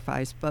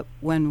sacrifice, but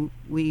when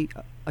we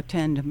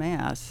attend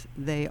Mass,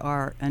 they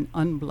are an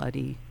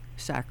unbloody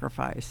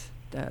sacrifice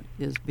that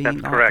is being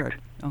That's offered. correct.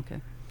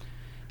 Okay.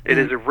 It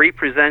is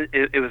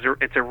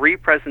it's a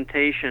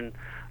representation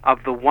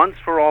of the once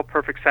for all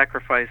perfect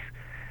sacrifice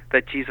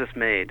that Jesus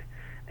made,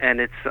 and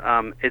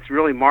it's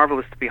really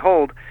marvelous to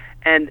behold.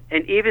 And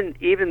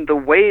even the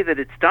way that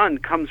it's done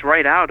comes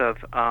right out of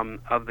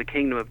the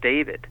Kingdom of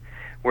David,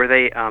 where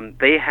they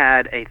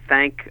had a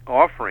thank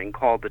offering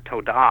called the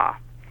Todah,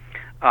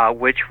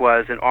 which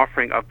was an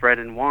offering of bread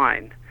and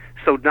wine.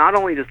 So not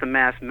only does the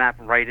Mass map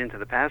right into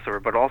the Passover,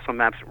 but also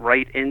maps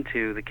right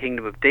into the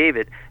Kingdom of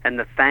David and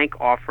the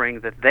thank offering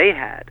that they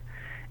had.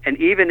 And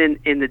even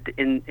in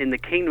the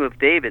Kingdom of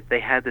David, they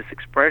had this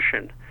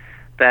expression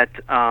that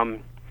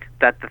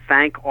the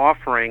thank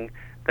offering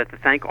that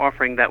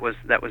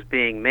was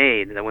being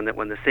made, that when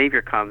the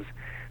Savior comes,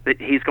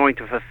 that He's going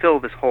to fulfill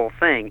this whole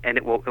thing, and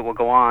it will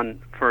go on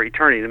for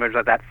eternity.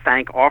 Remember that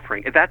thank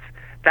offering.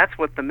 That's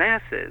what the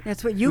Mass is.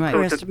 That's what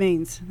Eucharist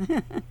means.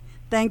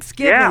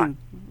 Thanksgiving. Yeah.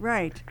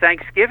 Right.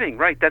 Thanksgiving,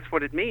 right? That's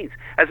what it means.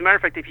 As a matter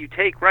of fact, if you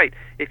take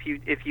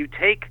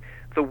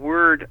the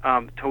word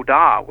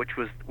Todah, which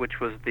was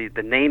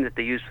the name that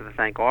they used for the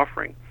thank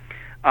offering,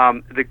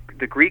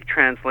 the Greek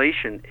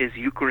translation is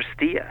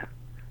Eucharistia.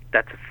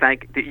 The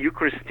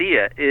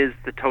Eucharistia is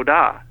the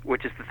Todah,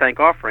 which is the thank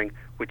offering,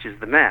 which is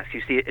the Mass.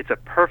 You see, it's a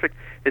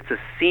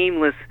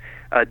seamless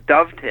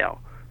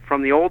dovetail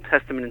from the Old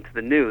Testament into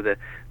the New.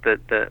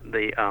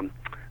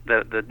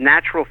 The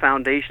natural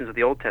foundations of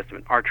the Old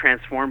Testament are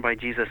transformed by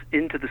Jesus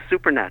into the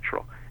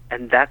supernatural,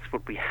 and that's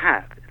what we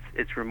have.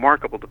 It's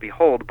remarkable to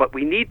behold, but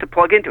we need to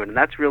plug into it, and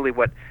that's really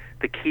what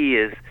the key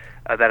is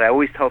that I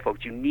always tell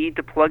folks. You need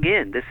to plug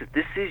in. This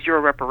is your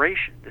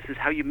reparation. This is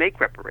how you make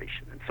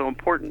reparation. It's so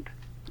important.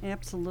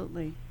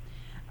 Absolutely.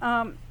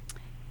 I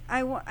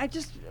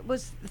just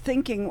was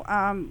thinking,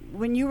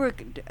 when you were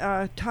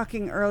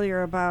talking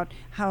earlier about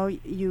how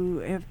you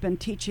have been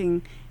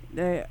teaching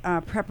the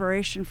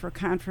preparation for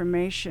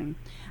confirmation,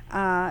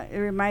 it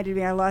reminded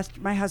me, I lost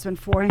my husband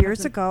 4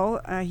 years ago.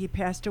 He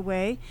passed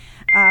away.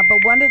 But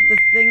one of the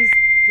things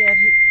that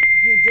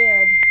he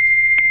did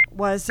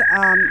was,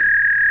 I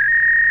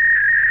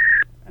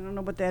don't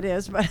know what that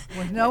is, but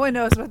well, no one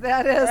knows what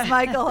that is,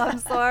 Michael. I'm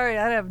sorry.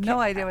 I have no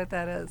idea what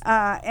that is.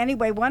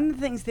 Anyway, one of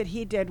the things that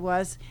he did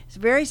was, it's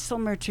very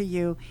similar to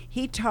you.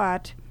 He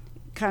taught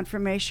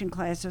confirmation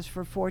classes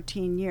for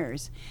 14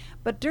 years.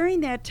 But during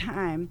that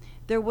time,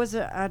 there was he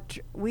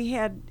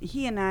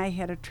and I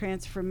had a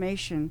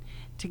transformation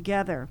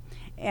together,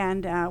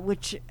 and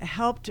which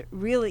helped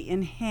really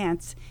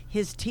enhance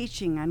his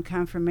teaching on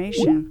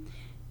confirmation.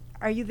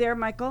 Are you there,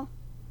 Michael?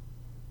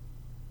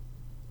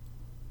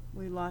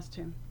 We lost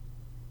him.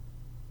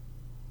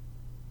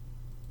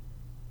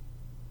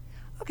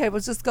 Okay,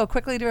 we'll just go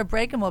quickly to a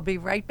break and we'll be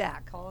right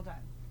back. Hold on.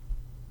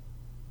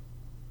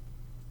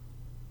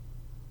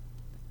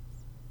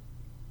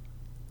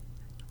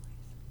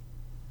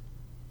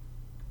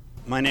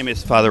 My name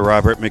is Father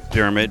Robert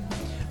McDermott.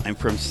 I'm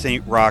from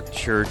St. Roch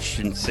Church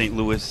in St.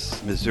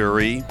 Louis,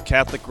 Missouri.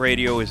 Catholic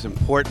radio is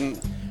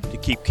important to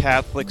keep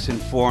Catholics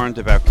informed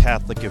about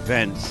Catholic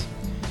events.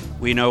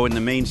 We know in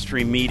the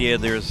mainstream media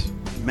there's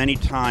many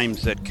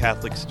times that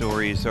Catholic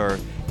stories are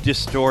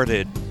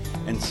distorted,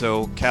 and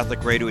so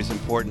Catholic radio is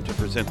important to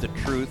present the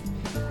truth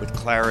with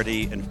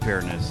clarity and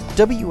fairness.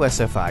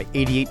 WSFI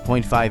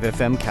 88.5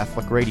 FM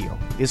Catholic Radio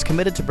is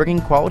committed to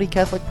bringing quality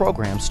Catholic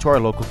programs to our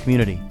local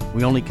community.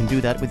 We only can do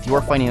that with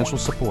your financial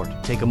support.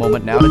 Take a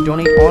moment now to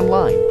donate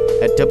online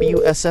at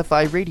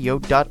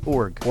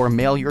WSFIRadio.org or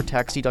mail your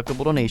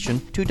tax-deductible donation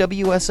to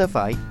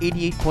WSFI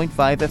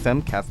 88.5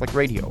 FM Catholic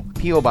Radio,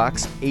 P.O.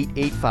 Box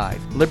 885,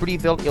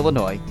 Libertyville,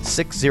 Illinois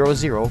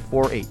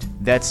 60048.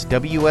 That's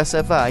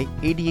WSFI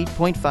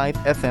 88.5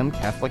 FM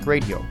Catholic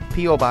Radio,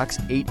 P.O. Box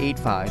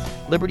 885,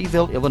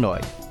 Libertyville,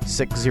 Illinois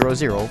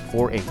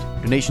 60048.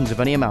 Donations of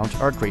any amount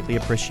are greatly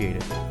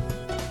appreciated.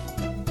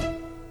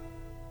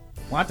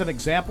 Want an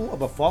example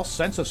of a false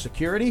sense of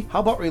security? How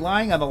about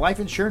relying on the life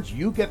insurance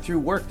you get through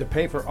work to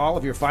pay for all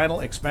of your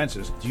final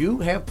expenses? Do you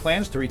have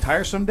plans to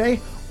retire someday?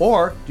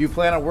 Or do you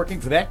plan on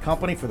working for that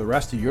company for the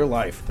rest of your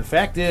life? The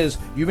fact is,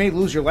 you may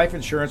lose your life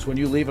insurance when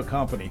you leave a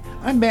company.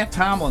 I'm Matt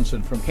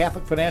Tomlinson from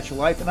Catholic Financial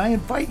Life, and I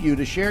invite you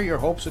to share your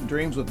hopes and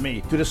dreams with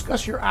me. To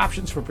discuss your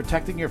options for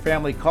protecting your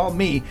family, call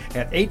me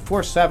at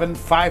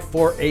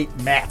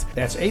 847-548-MATT.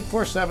 That's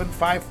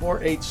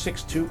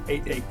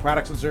 847-548-6288.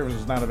 Products and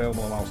services not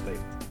available in all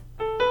states.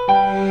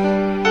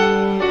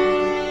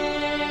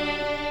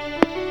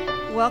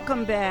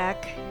 Welcome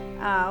back.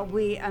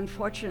 We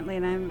unfortunately,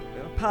 and I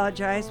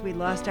apologize, we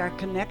lost our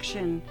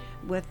connection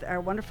with our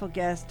wonderful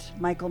guest,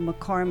 Michael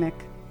McCormick.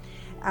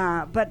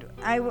 But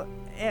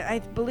I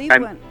believe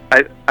I'm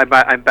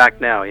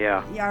back now.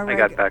 Yeah, I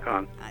got back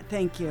on.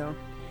 Thank you.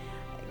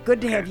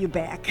 Good to have you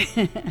back.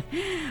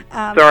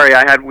 Sorry,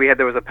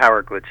 there was a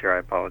power glitch here. I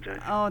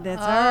apologize. Oh,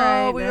 that's all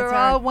right. We were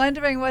all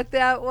wondering what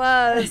that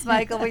was,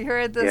 Michael. We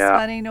heard this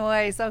funny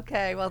noise.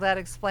 Okay, well, that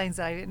explains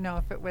it. I didn't know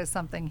if it was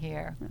something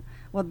here.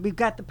 Well, we've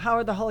got the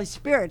power of the Holy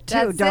Spirit,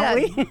 too, don't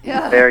we?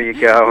 Yeah. There you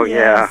go,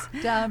 yes.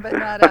 Down but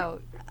not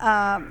out.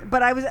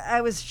 But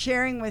I was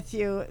sharing with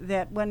you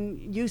that when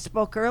you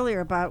spoke earlier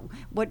about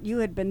what you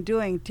had been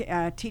doing,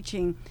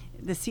 teaching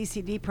the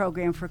CCD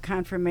program for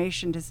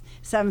confirmation to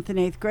 7th and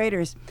 8th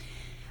graders,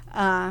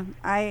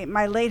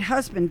 my late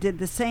husband did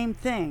the same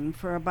thing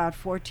for about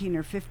 14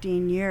 or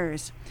 15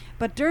 years.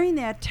 But during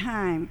that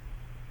time,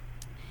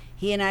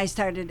 he and I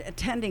started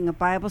attending a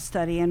Bible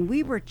study, and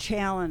we were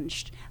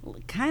challenged,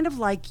 kind of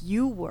like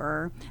you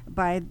were,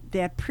 by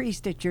that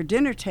priest at your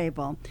dinner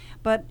table.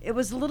 But it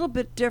was a little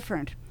bit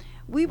different.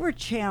 We were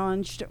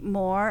challenged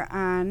more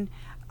on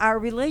our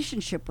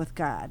relationship with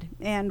God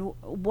and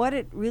what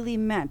it really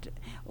meant,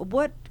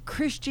 what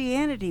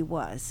Christianity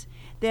was,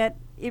 that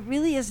it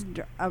really isn't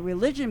a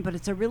religion, but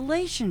it's a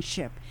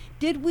relationship.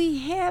 Did we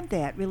have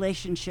that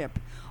relationship?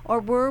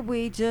 Or were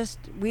we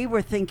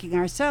were thinking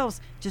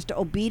ourselves just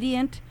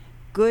obedient,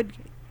 good,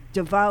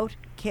 devout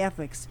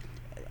Catholics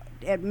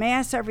at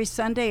Mass every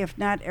Sunday, if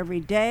not every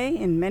day,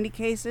 in many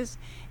cases,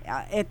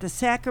 at the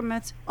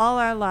sacraments, all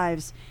our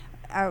lives,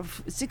 our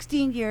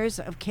 16 years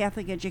of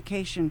Catholic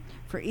education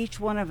for each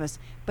one of us,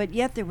 but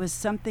yet there was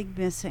something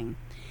missing.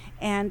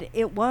 And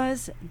it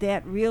was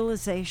that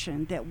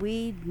realization that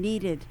we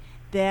needed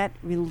that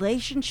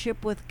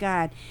relationship with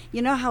God.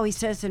 You know how he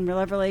says in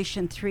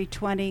Revelation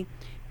 3:20,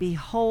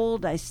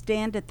 "Behold, I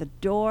stand at the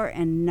door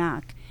and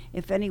knock.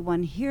 If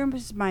anyone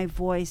hears my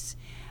voice,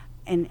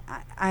 and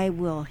I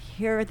will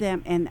hear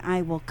them, and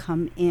I will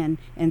come in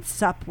and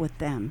sup with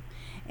them."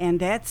 And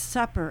that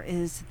supper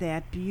is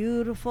that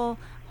beautiful,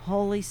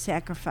 holy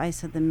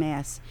sacrifice of the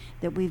Mass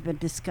that we've been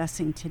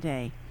discussing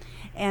today.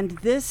 And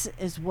this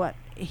is what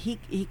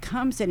he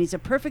comes in. He's a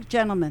perfect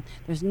gentleman.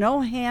 There's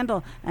no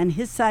handle on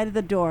his side of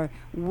the door.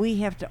 We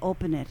have to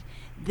open it.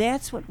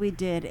 That's what we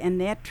did, and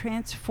that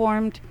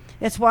transformed.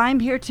 That's why I'm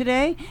here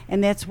today,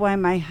 and that's why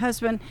my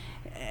husband,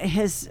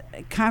 his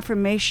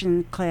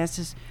confirmation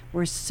classes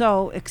were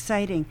so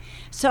exciting.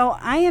 So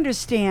I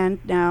understand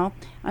now,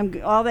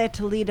 all that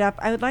to lead up,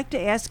 I would like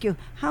to ask you,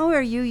 how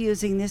are you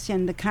using this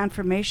in the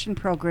confirmation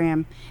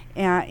program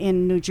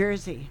in New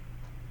Jersey?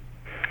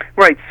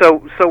 Right.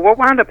 So what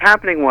wound up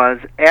happening was,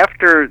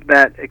 after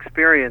that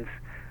experience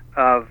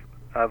of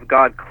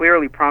God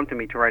clearly prompting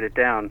me to write it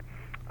down,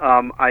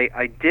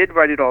 I did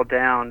write it all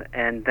down,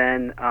 and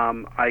then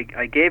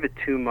I gave it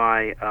to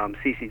my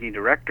CCD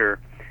director,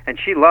 and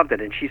she loved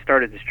it, and she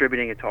started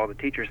distributing it to all the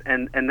teachers,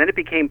 and then it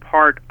became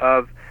part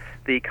of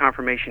the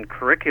confirmation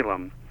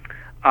curriculum.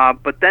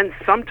 But then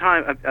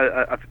sometime,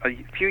 a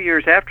few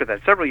years after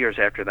that, several years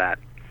after that,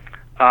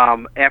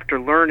 after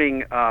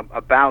learning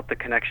about the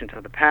connection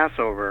to the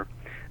Passover,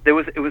 it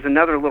was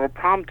another little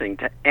prompting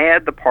to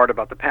add the part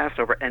about the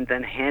Passover and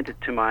then hand it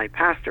to my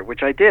pastor,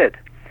 which I did.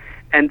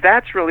 And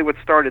that's really what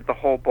started the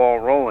whole ball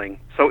rolling.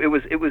 So it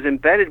was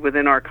embedded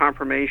within our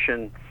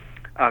confirmation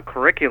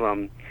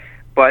curriculum,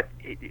 but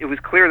it was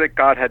clear that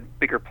God had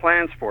bigger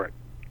plans for it.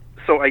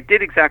 So I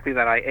did exactly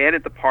that. I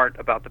added the part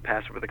about the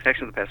Passover, the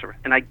connection of the Passover,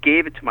 and I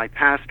gave it to my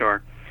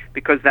pastor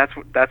because that's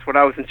what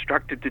I was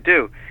instructed to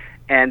do.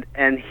 And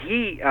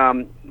he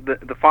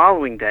the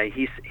following day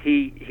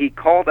he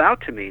called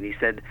out to me and he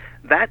said,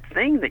 "That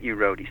thing that you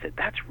wrote," he said,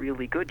 "that's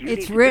really good. You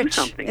need to do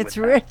something with that." It's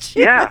rich.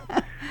 Yeah,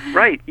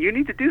 right. You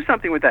need to do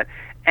something with that.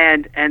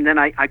 And then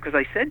because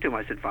I said to him,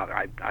 I said, "Father,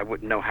 I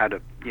wouldn't know how to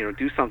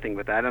do something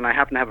with that." And I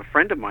happen to have a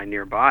friend of mine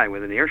nearby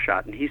with an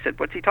earshot, and he said,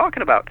 "What's he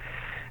talking about?"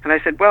 And I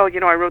said, "Well,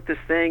 I wrote this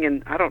thing,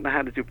 and I don't know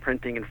how to do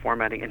printing and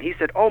formatting." And he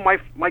said, "Oh,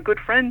 my good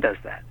friend does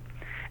that."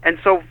 And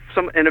so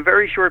in a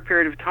very short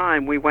period of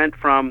time, we went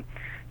from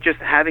just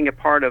having a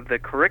part of the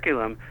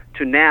curriculum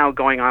to now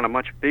going on a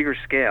much bigger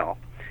scale.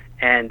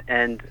 And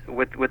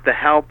with the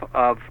help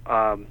of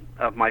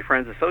my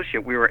friend's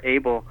associate, we were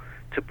able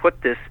to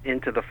put this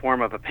into the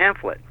form of a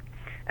pamphlet.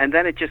 And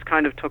then it just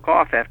kind of took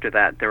off after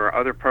that. There were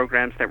other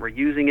programs that were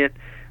using it.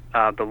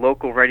 The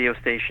local radio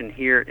station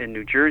here in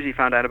New Jersey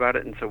found out about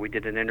it, and so we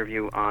did an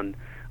interview on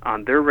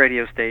their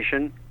radio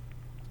station.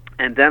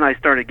 And then I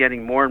started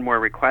getting more and more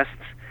requests.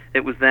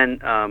 It was then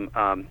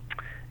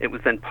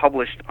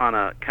published on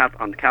the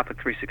Catholic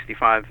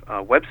 365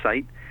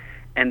 website,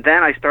 and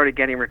then I started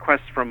getting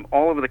requests from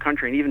all over the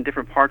country and even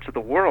different parts of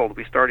the world.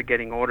 We started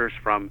getting orders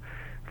from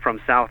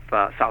South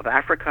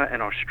Africa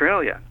and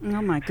Australia.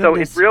 Oh my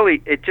goodness! So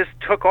it just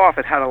took off.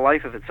 It had a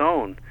life of its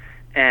own,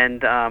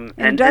 and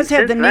it does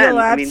have the Neil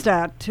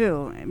Obstat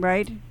too,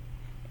 right?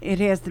 It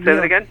has the Say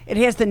that again? It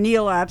has the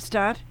Neil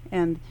Obstat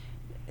and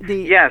the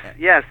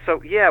yes.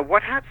 So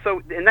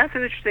and that's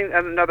an interesting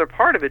another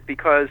part of it,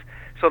 because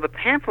so the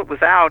pamphlet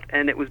was out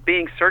and it was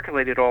being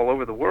circulated all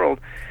over the world,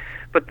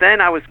 but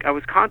then I was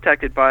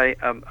contacted by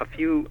a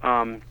few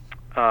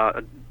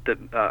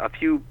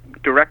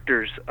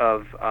directors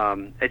of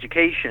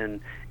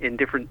education in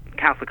different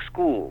Catholic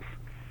schools,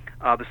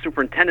 the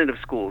superintendent of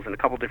schools in a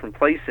couple different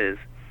places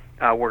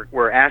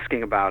were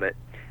asking about it.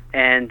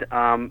 And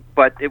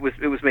but it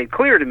was made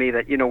clear to me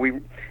that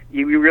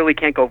you really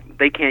can't go.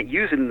 They can't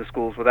use it in the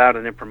schools without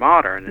an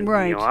imprimatur and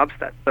right.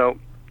 Obstat. So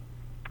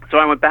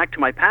I went back to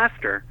my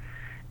pastor,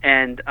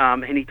 and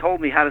he told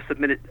me how to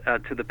submit it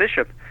to the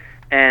bishop.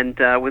 And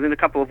within a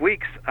couple of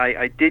weeks,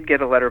 I did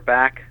get a letter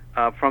back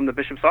from the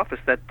bishop's office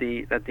that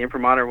the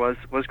imprimatur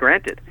was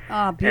granted.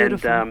 Ah,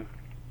 beautiful. And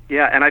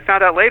and I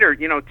found out later,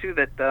 too,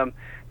 that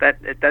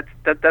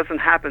that doesn't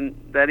happen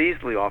that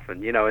easily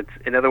often. It's,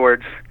 in other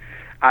words,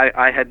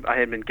 I had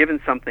been given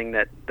something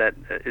that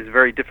is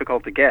very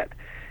difficult to get,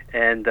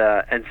 and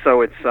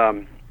so it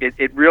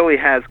really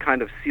has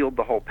kind of sealed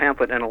the whole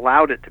pamphlet and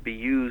allowed it to be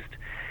used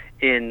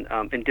in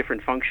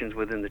different functions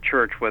within the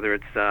church, whether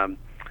it's in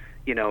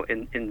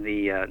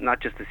the not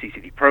just the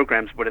CCD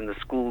programs, but in the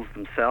schools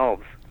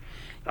themselves,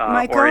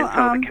 Michael, or in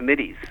some of the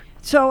committees.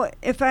 So,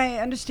 if I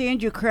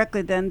understand you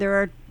correctly, then there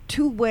are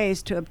two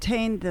ways to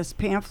obtain this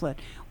pamphlet.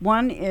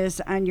 One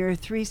is on your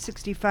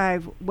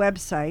 365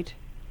 website.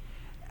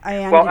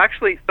 Well,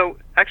 actually, the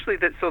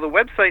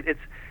website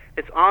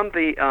it's on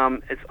the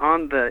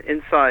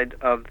inside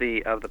of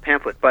the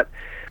pamphlet, but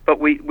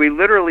we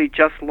literally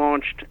just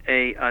launched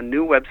a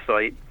new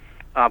website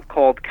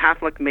called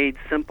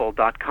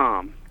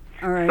CatholicMadeSimple.com.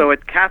 All right. So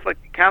at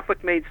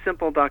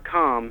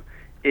CatholicMadeSimple.com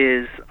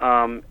is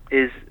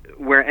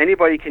where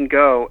anybody can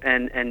go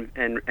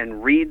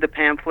and read the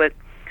pamphlet.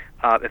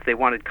 If they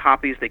wanted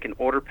copies, they can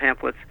order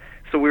pamphlets.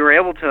 So we were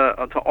able to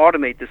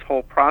automate this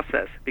whole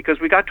process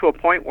because we got to a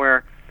point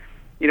where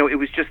it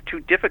was just too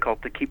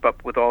difficult to keep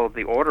up with all of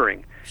the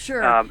ordering.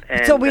 Sure.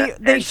 So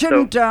they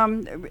shouldn't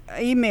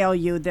email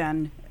you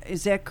then.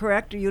 Is that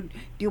correct? Do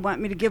you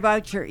want me to give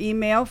out your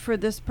email for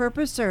this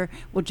purpose, or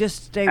we'll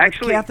just stay with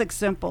Catholic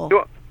Simple?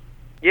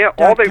 Yeah,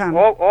 all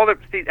the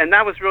and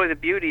that was really the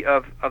beauty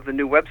of the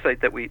new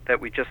website that we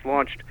just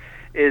launched.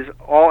 Is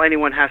all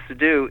anyone has to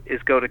do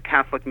is go to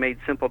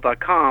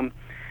CatholicMadeSimple.com,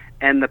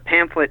 and the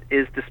pamphlet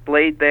is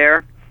displayed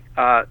there.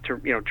 To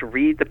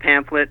read the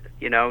pamphlet,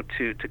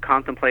 to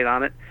contemplate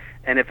on it,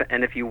 and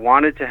if you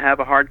wanted to have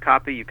a hard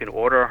copy, you can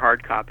order a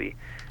hard copy,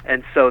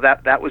 and so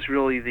that was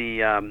really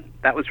the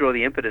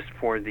impetus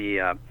for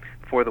the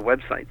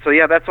website. So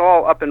that's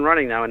all up and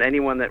running now, and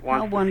anyone that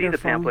wants to see the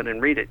pamphlet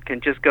and read it can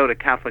just go to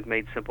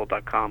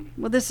CatholicMadeSimple.com.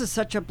 Well, this is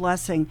such a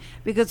blessing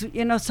because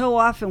so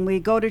often we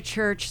go to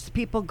church,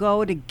 people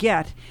go to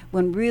get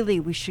when really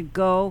we should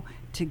go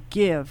to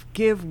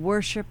give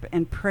worship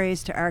and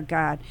praise to our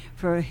God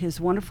for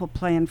his wonderful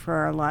plan for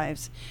our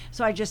lives.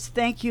 So I just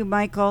thank you,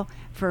 Michael,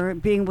 for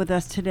being with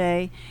us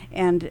today,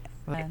 and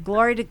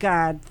glory to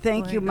God.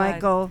 Thank you,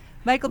 Michael.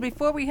 Michael,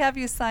 before we have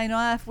you sign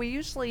off, we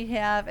usually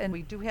have, and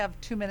we do have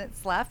 2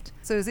 minutes left,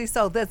 Susie,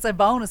 so that's a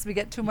bonus. We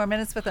get 2 more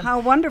minutes with him. How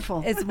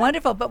wonderful. It's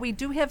wonderful, but we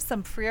do have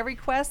some prayer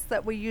requests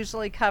that we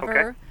usually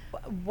cover.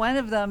 Okay. One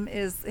of them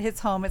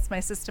hits home. It's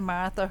my sister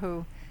Martha,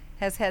 who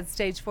has had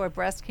stage 4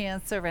 breast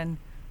cancer, and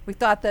we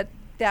thought that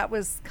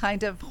was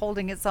kind of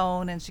holding its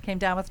own, and she came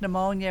down with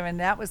pneumonia, and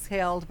that was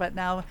healed. But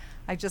now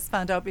I just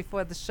found out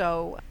before the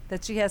show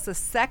that she has a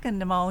second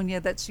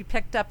pneumonia that she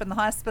picked up in the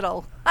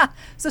hospital.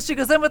 So she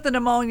goes in with the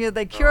pneumonia,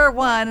 they cure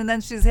one, and then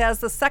she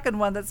has the second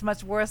one that's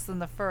much worse than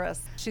the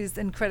first. She's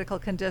in critical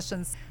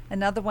conditions.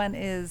 Another one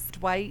is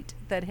Dwight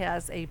that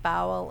has a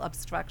bowel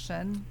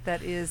obstruction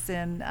that is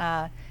in,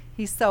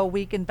 he's so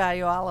weakened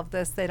by all of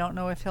this, they don't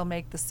know if he'll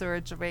make the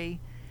surgery.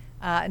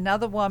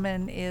 Another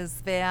woman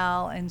is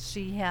Val, and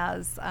she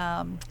has,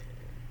 I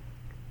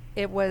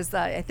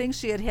think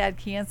she had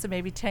cancer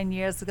maybe 10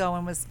 years ago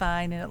and was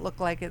fine, and it looked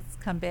like it's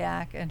come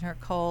back in her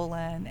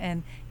colon.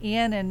 And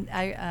Ann, and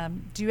I,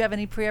 do you have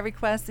any prayer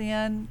requests,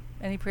 Ann?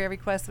 Any prayer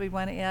requests that we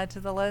want to add to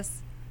the list?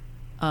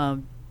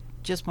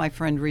 Just my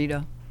friend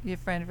Rita. Your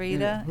friend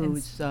Rita?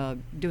 Who's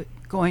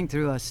going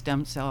through a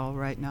stem cell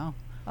right now.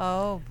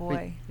 Oh,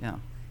 boy. Yeah.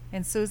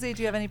 And Susie,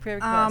 do you have any prayer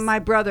requests? My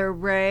brother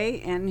Ray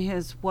and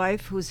his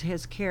wife, who's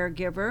his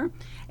caregiver,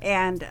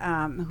 and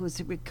who's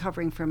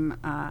recovering from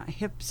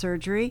hip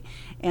surgery,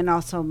 and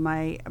also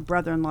my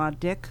brother-in-law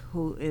Dick,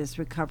 who is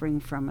recovering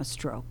from a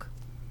stroke,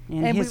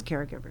 and his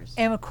caregivers.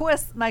 And of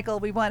course, Michael,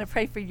 we want to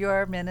pray for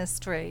your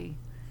ministry.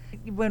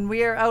 When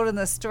we were out in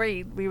the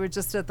street, we were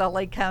just at the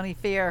Lake County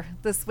Fair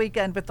this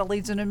weekend with the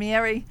Legion of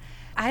Mary.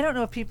 I don't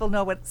know if people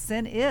know what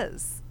sin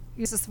is.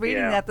 You're just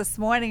reading that this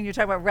morning. You're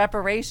talking about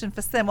reparation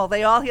for sin. Well,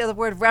 they all hear the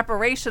word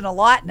reparation a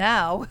lot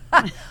now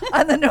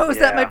on the news.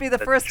 That might be the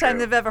first time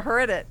they've ever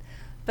heard it.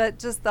 But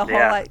just the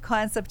whole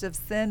concept of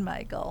sin,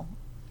 Michael.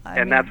 I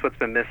mean, that's what's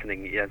been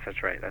missing. Yes,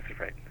 that's right. That's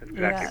right. That's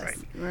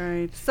exactly right.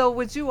 Right. So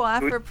would you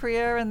offer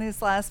prayer in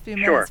these last few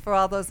minutes for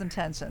all those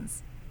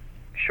intentions?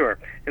 Sure.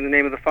 In the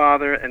name of the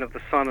Father, and of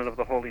the Son, and of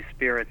the Holy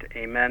Spirit.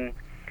 Amen.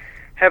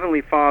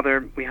 Heavenly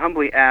Father, we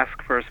humbly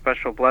ask for a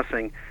special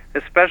blessing,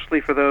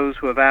 especially for those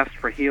who have asked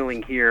for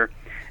healing here,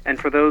 and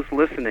for those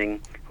listening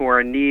who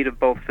are in need of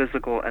both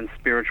physical and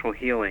spiritual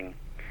healing.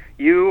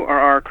 You are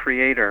our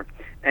Creator,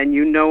 and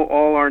you know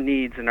all our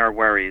needs and our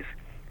worries.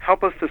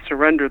 Help us to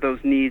surrender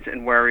those needs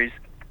and worries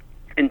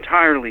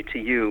entirely to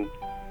you,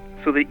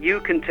 so that you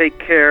can take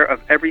care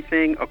of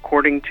everything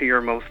according to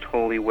your most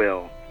holy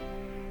will.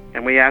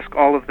 And we ask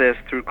all of this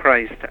through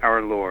Christ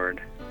our Lord.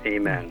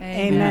 Amen.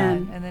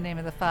 Amen. In the name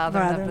of the Father,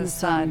 and of the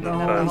Son, and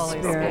of the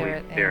Holy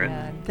Spirit.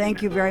 Amen.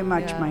 Thank you very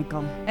much,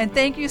 Michael. And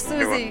thank you,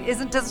 Susie.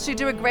 Doesn't she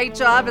do a great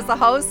job as a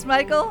host,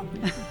 Michael?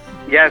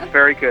 Yes,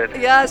 very good.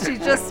 Yeah, she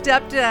just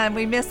stepped in.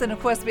 We miss, and of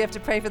course, we have to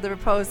pray for the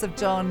repose of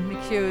Joan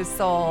McHugh's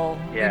soul.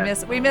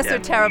 Yes. We miss her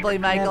terribly,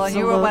 Michael, Absolutely. and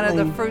you were one of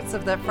the fruits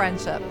of that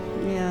friendship.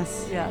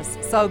 Yes. Yes.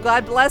 So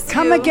God bless you.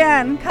 Come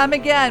again. Come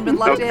again. We'd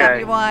love to have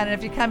Okay. you on. And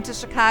if you come to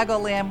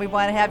Chicagoland, we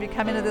want to have you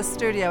come into the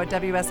studio at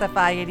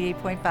WSFI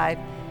 88.5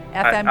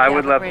 FM I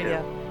would Catholic love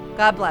Radio. to.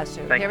 God bless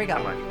you. Thank Here we you go.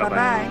 so much.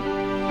 Bye-bye.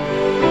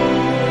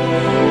 Bye-bye.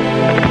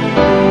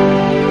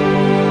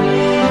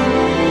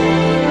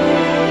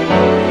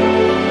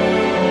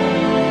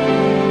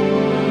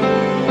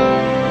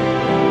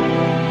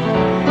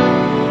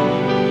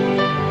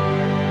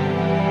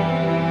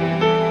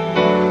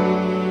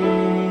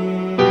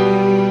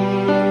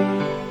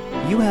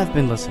 You have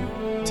been listening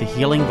to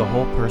Healing the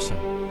Whole Person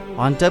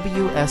on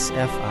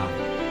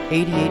WSFI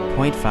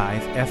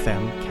 88.5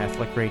 FM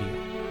Catholic Radio.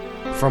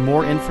 For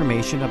more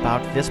information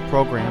about this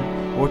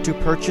program or to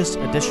purchase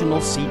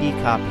additional CD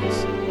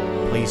copies,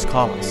 please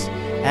call us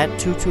at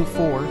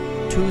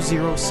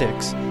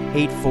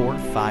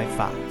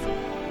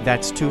 224-206-8455.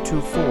 That's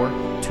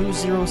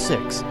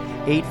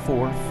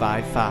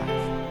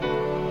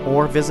 224-206-8455.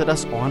 Or visit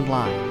us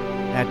online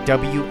at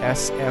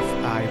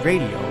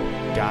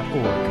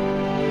WSFIRadio.org.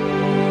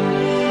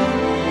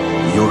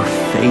 Your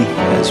faith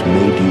has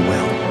made you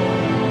well.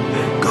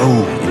 Go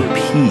in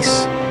peace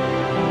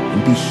and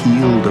be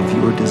healed of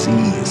your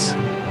disease.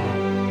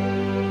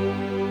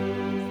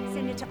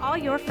 Send it to all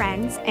your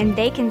friends, and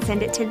they can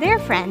send it to their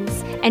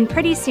friends. And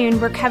pretty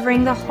soon, we're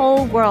covering the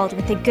whole world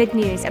with the good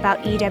news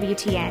about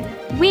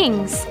EWTN.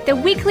 Wings, the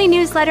weekly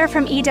newsletter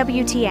from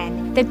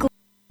EWTN. The